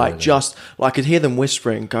me. Oh, like, really? just like I could hear them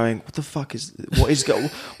whispering, going, "What the fuck is? What is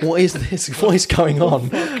this? What is going on?"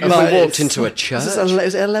 And Have we walked it's- into a It church?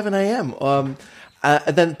 was 11 a.m.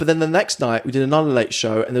 But then the next night we did another late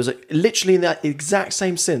show, and there was literally in that exact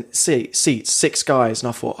same seats, 6 guys, and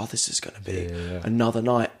I thought, oh, this is going to be another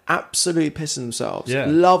night. Absolutely pissing themselves. Yeah.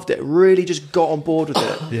 Loved it. Really just got on board with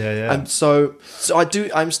it. Yeah. And so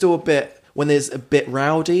I'm still a bit, when there's a bit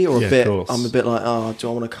rowdy or Yeah, a of bit, course. I'm a bit like, oh, do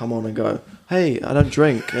I want to come on and go, hey, I don't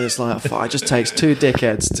drink? And it's like, fuck, it just takes 2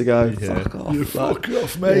 dickheads to go, fuck off. You fuck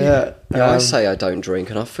off, mate. Yeah. I say I don't drink,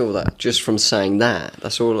 and I feel that just from saying that.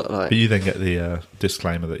 That's all. Like, But you then get the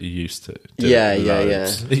disclaimer that you used to. Do Yeah, it yeah,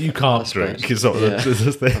 loads. You can't drink. suppose. Is sort of Yeah.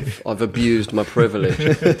 the thing. I've abused my privilege.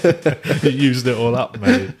 You used it all up,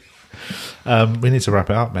 mate. We need to wrap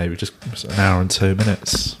it up, maybe just an hour and 2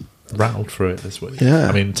 minutes. Rattled through it this week. Yeah.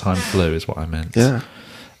 I mean, time flew is what I meant. Yeah.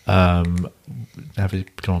 Have you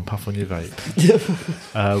go on, puff on your vape?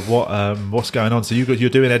 What's going on? So you're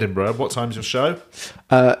doing Edinburgh. What time's your show?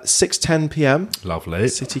 6:10 p.m. Lovely.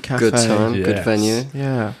 City Cafe. Good time, good Yes. venue.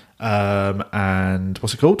 Yeah. And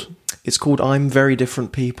what's it called? It's called I'm Very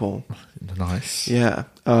Different People. Nice. Yeah.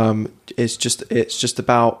 It's just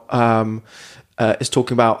about it's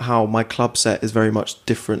talking about how my club set is very much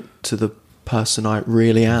different to the person I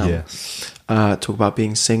really am. Yes. Talk about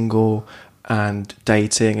being single and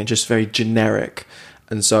dating and just very generic.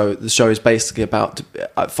 And so the show is basically about,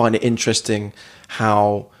 I find it interesting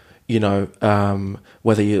how, you know,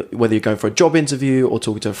 whether you're going for a job interview or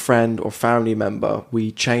talking to a friend or family member,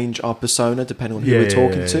 we change our persona depending on who we're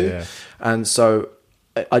talking to. Yeah. And so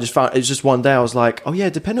I just found, it's just one day I was like, oh yeah,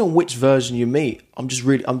 depending on which version you meet, I'm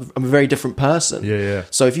a very different person. Yeah.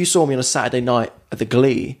 So if you saw me on a Saturday night at the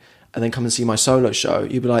Glee and then come and see my solo show,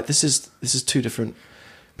 you'd be like, this is 2 different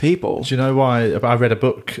people. Do you know why? I read a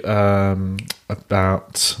book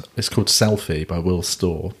about, it's called Selfie by Will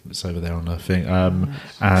Storr. It's over there on the thing. And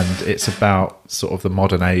it's about sort of the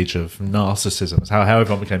modern age of narcissism. How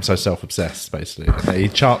everyone became so self-obsessed, basically. And he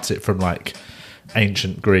charts it from like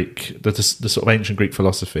ancient Greek, the sort of ancient Greek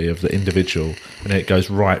philosophy of the individual. And it goes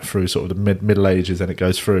right through sort of the Middle Ages, and it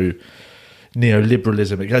goes through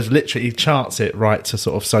neoliberalism. It goes literally, he charts it right to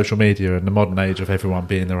sort of social media and the modern age of everyone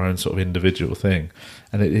being their own sort of individual thing.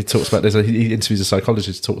 And he talks about, he interviews a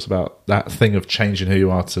psychologist, talks about that thing of changing who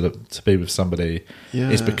you are to be with somebody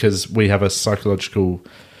is because we have a psychological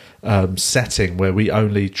setting where we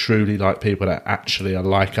only truly like people that actually are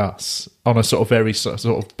like us on a sort of very sort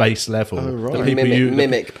of base level. Oh, right. The people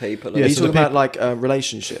Mimic people. Yeah, Are you so the talking about like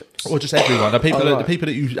relationships? or just everyone. The people, Oh, right.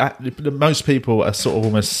 the people that most people are sort of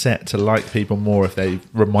almost set to like people more if they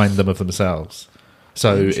remind them of themselves.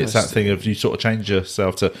 So it's that thing of you sort of change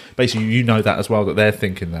yourself to basically, you know that as well, that they're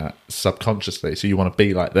thinking that subconsciously. So you want to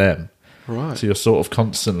be like them. Right. So you're sort of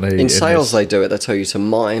constantly In sales, this- they do it. They tell you to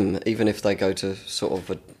mime, even if they go to sort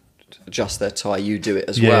of adjust their tie. You do it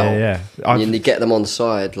as Yeah, well. yeah. And you get them on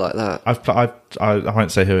side like that. I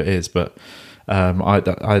won't say who it is, but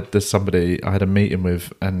there's somebody I had a meeting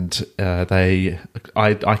with, and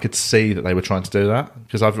I could see that they were trying to do that,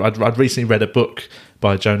 because I'd recently read a book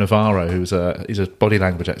by Joe Navarro, he's a body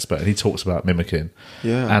language expert, and he talks about mimicking.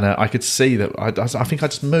 Yeah. And I could see that I think I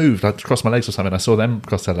just moved, I crossed my legs or something. I saw them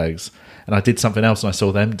cross their legs, and I did something else, and I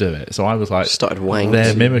saw them do it. So I was like, Started wanking.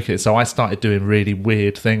 they're mimicking. So I started doing really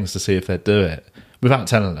weird things to see if they'd do it without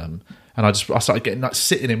telling them. And I started getting like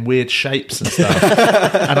sitting in weird shapes and stuff.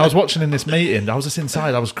 And I was watching in this meeting. I was just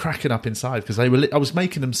inside. I was cracking up inside because I was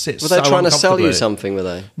making them sit. Were they trying to sell you uncomfortably. something? Were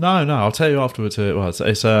they? No. I'll tell you afterwards who it was.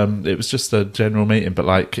 It was just a general meeting, but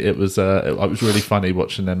like it was really funny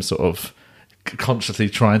watching them sort of consciously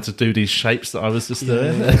trying to do these shapes that I was just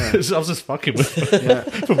doing. I was just fucking with them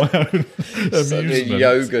for my own Such a amusement.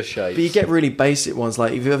 yoga shape. But you get really basic ones,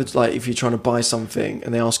 like if you're trying to buy something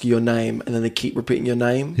and they ask you your name and then they keep repeating your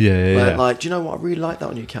name. Yeah. Like, do you know what? I really like that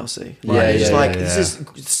on you, Kelsey. Yeah, Like, it's yeah, like yeah. this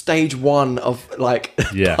is stage 1 of like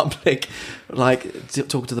Yeah. public, like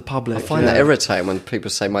talk to the public. I find that irritating when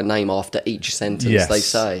people say my name after each sentence Yes. they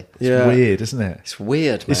say. It's Yeah. weird, isn't it? It's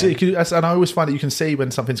weird, man. And I always find that you can see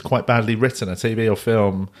when something's quite badly written, a TV or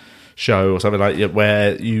film show or something like that,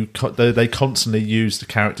 where they constantly use the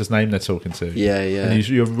character's name they're talking to. Yeah. And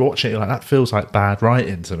you're watching it, you're like, that feels like bad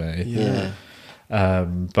writing to me. Yeah.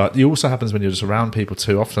 But it also happens when you're just around people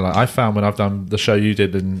too often. Like I found when I've done the show you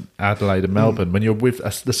did in Adelaide and Melbourne, when you're with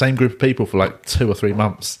the same group of people for like 2 or 3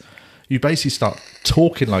 months, you basically start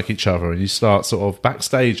talking like each other, and you start sort of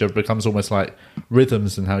backstage. It becomes almost like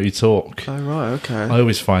rhythms and how you talk. Oh right, okay. I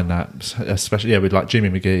always find that, especially with like Jimmy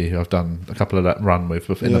McGee, who I've done a couple of that run with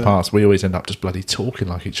in the past. We always end up just bloody talking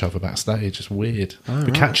like each other backstage. It's weird. I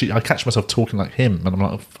catch myself talking like him, and I'm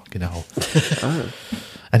like, oh fucking hell.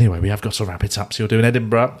 Anyway, we have got to wrap it up. So you're doing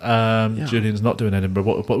Edinburgh. Julian's not doing Edinburgh.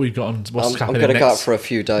 What we've got on? What's I'm happening going to next? go out for a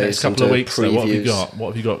few days. Next couple of weeks. So what have you previews. got? What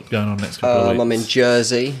have you got going on next couple of weeks? I'm in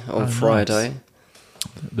Jersey on Friday.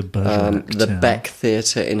 The Bergerac The Town. Beck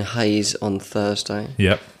Theatre in Hayes on Thursday.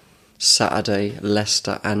 Yep. Saturday,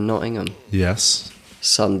 Leicester and Nottingham. Yes.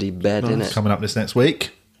 Sunday, bed in it. Coming up this next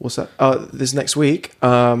week. What's that? This next week.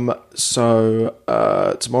 Tomorrow,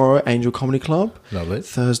 Angel Comedy Club. Lovely.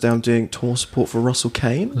 Thursday, I'm doing tour support for Russell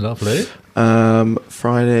Kane. Lovely.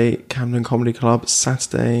 Friday, Camden Comedy Club.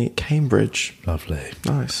 Saturday, Cambridge. Lovely.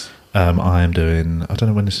 Nice. I am doing, I don't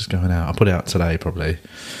know when this is going out. I'll put it out today probably.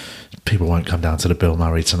 People won't come down to the Bill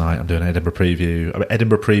Murray tonight. I'm doing Edinburgh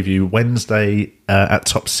preview Wednesday at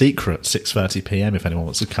Top Secret, 6:30 p.m. if anyone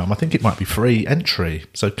wants to come. I think it might be free entry,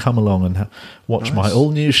 so come along and watch my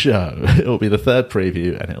all new show. It will be the third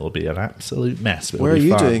preview and it will be an absolute mess. But Where are it'll be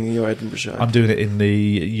you fun. doing your Edinburgh show? I'm doing it in the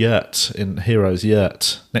yurt, in Heroes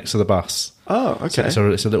Yurt, next to the bus. Oh, okay.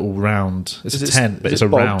 So it's a little round. It's Is a it- tent, but is it's a it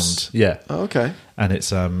Bob's? round. Yeah. Oh, okay. And it's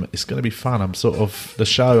going to be fun. I'm sort of the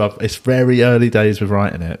show. It's very early days with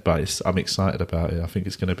writing it, but I'm excited about it. I think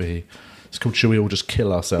it's going to be. It's called "Shall We All Just Kill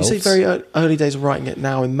You Ourselves?" say very early days of writing it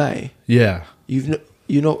now in May. Yeah. You've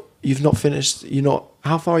not finished. You're not.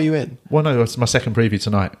 How far are you in? Well, no, it's my second preview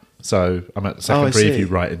tonight, so I'm at the second I see.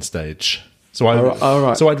 preview writing stage. So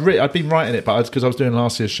right. So I'd been writing it, but because I was doing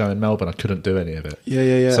last year's show in Melbourne, I couldn't do any of it.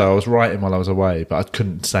 Yeah. So I was writing while I was away, but I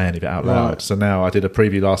couldn't say any of it out loud. Right. So now I did a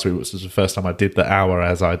preview last week, which was the first time I did the hour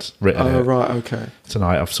as I'd written Oh it. right, okay.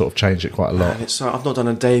 Tonight I've sort of changed it quite a lot. And it's so I've not done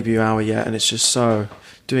a debut hour yet, and it's just so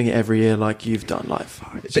doing it every year like you've done. Like,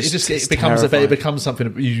 fuck, But it becomes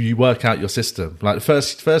something you work out your system. Like the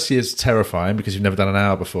first year's terrifying because you've never done an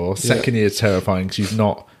hour before. Second year's terrifying because you've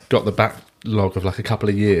not got the backlog of like a couple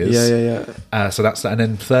of years. Yeah. So that's that. And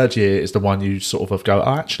then third year is the one you sort of go,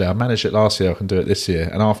 oh, actually, I managed it last year, I can do it this year.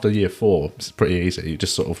 And after year 4, it's pretty easy. You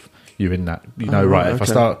just sort of, you're in that, right, if I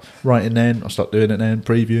start writing then, I'll start doing it then,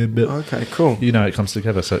 previewing, but Okay, cool. it comes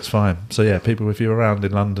together, so it's fine. So yeah, people, if you're around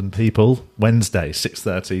in London, people, Wednesday,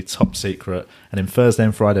 6:30, Top Secret. And then Thursday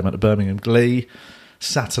and Friday, I'm at the Birmingham Glee.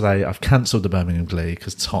 Saturday, I've cancelled the Birmingham Glee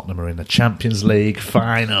because Tottenham are in the Champions League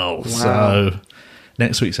final. Wow. So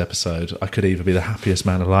next week's episode, I could either be the happiest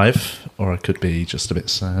man alive or I could be just a bit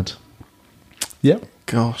sad. Yep.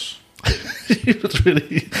 Gosh. You was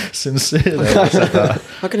really sincere there when I said that.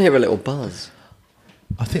 I can hear a little buzz.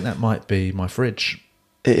 I think that might be my fridge.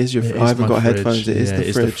 It is your. It is I haven't my got fridge. headphones. It is Yeah, the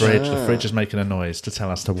it's fridge. the fridge. Ah. The fridge is making a noise to tell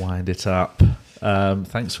us to wind it up.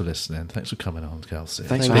 Thanks for listening. Thanks for coming on, Kelsey.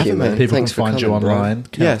 Thanks Thank for having you, me. man. People Thanks can for find you coming, bro. online.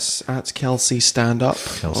 Yes, at Kelsey Stand Up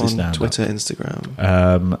Kelsey on Stand Up. Twitter,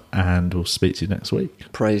 Instagram. And we'll speak to you next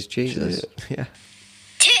week. Praise Jesus. Yeah.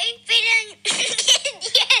 2 billion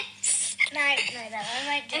idiots. No, I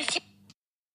might do.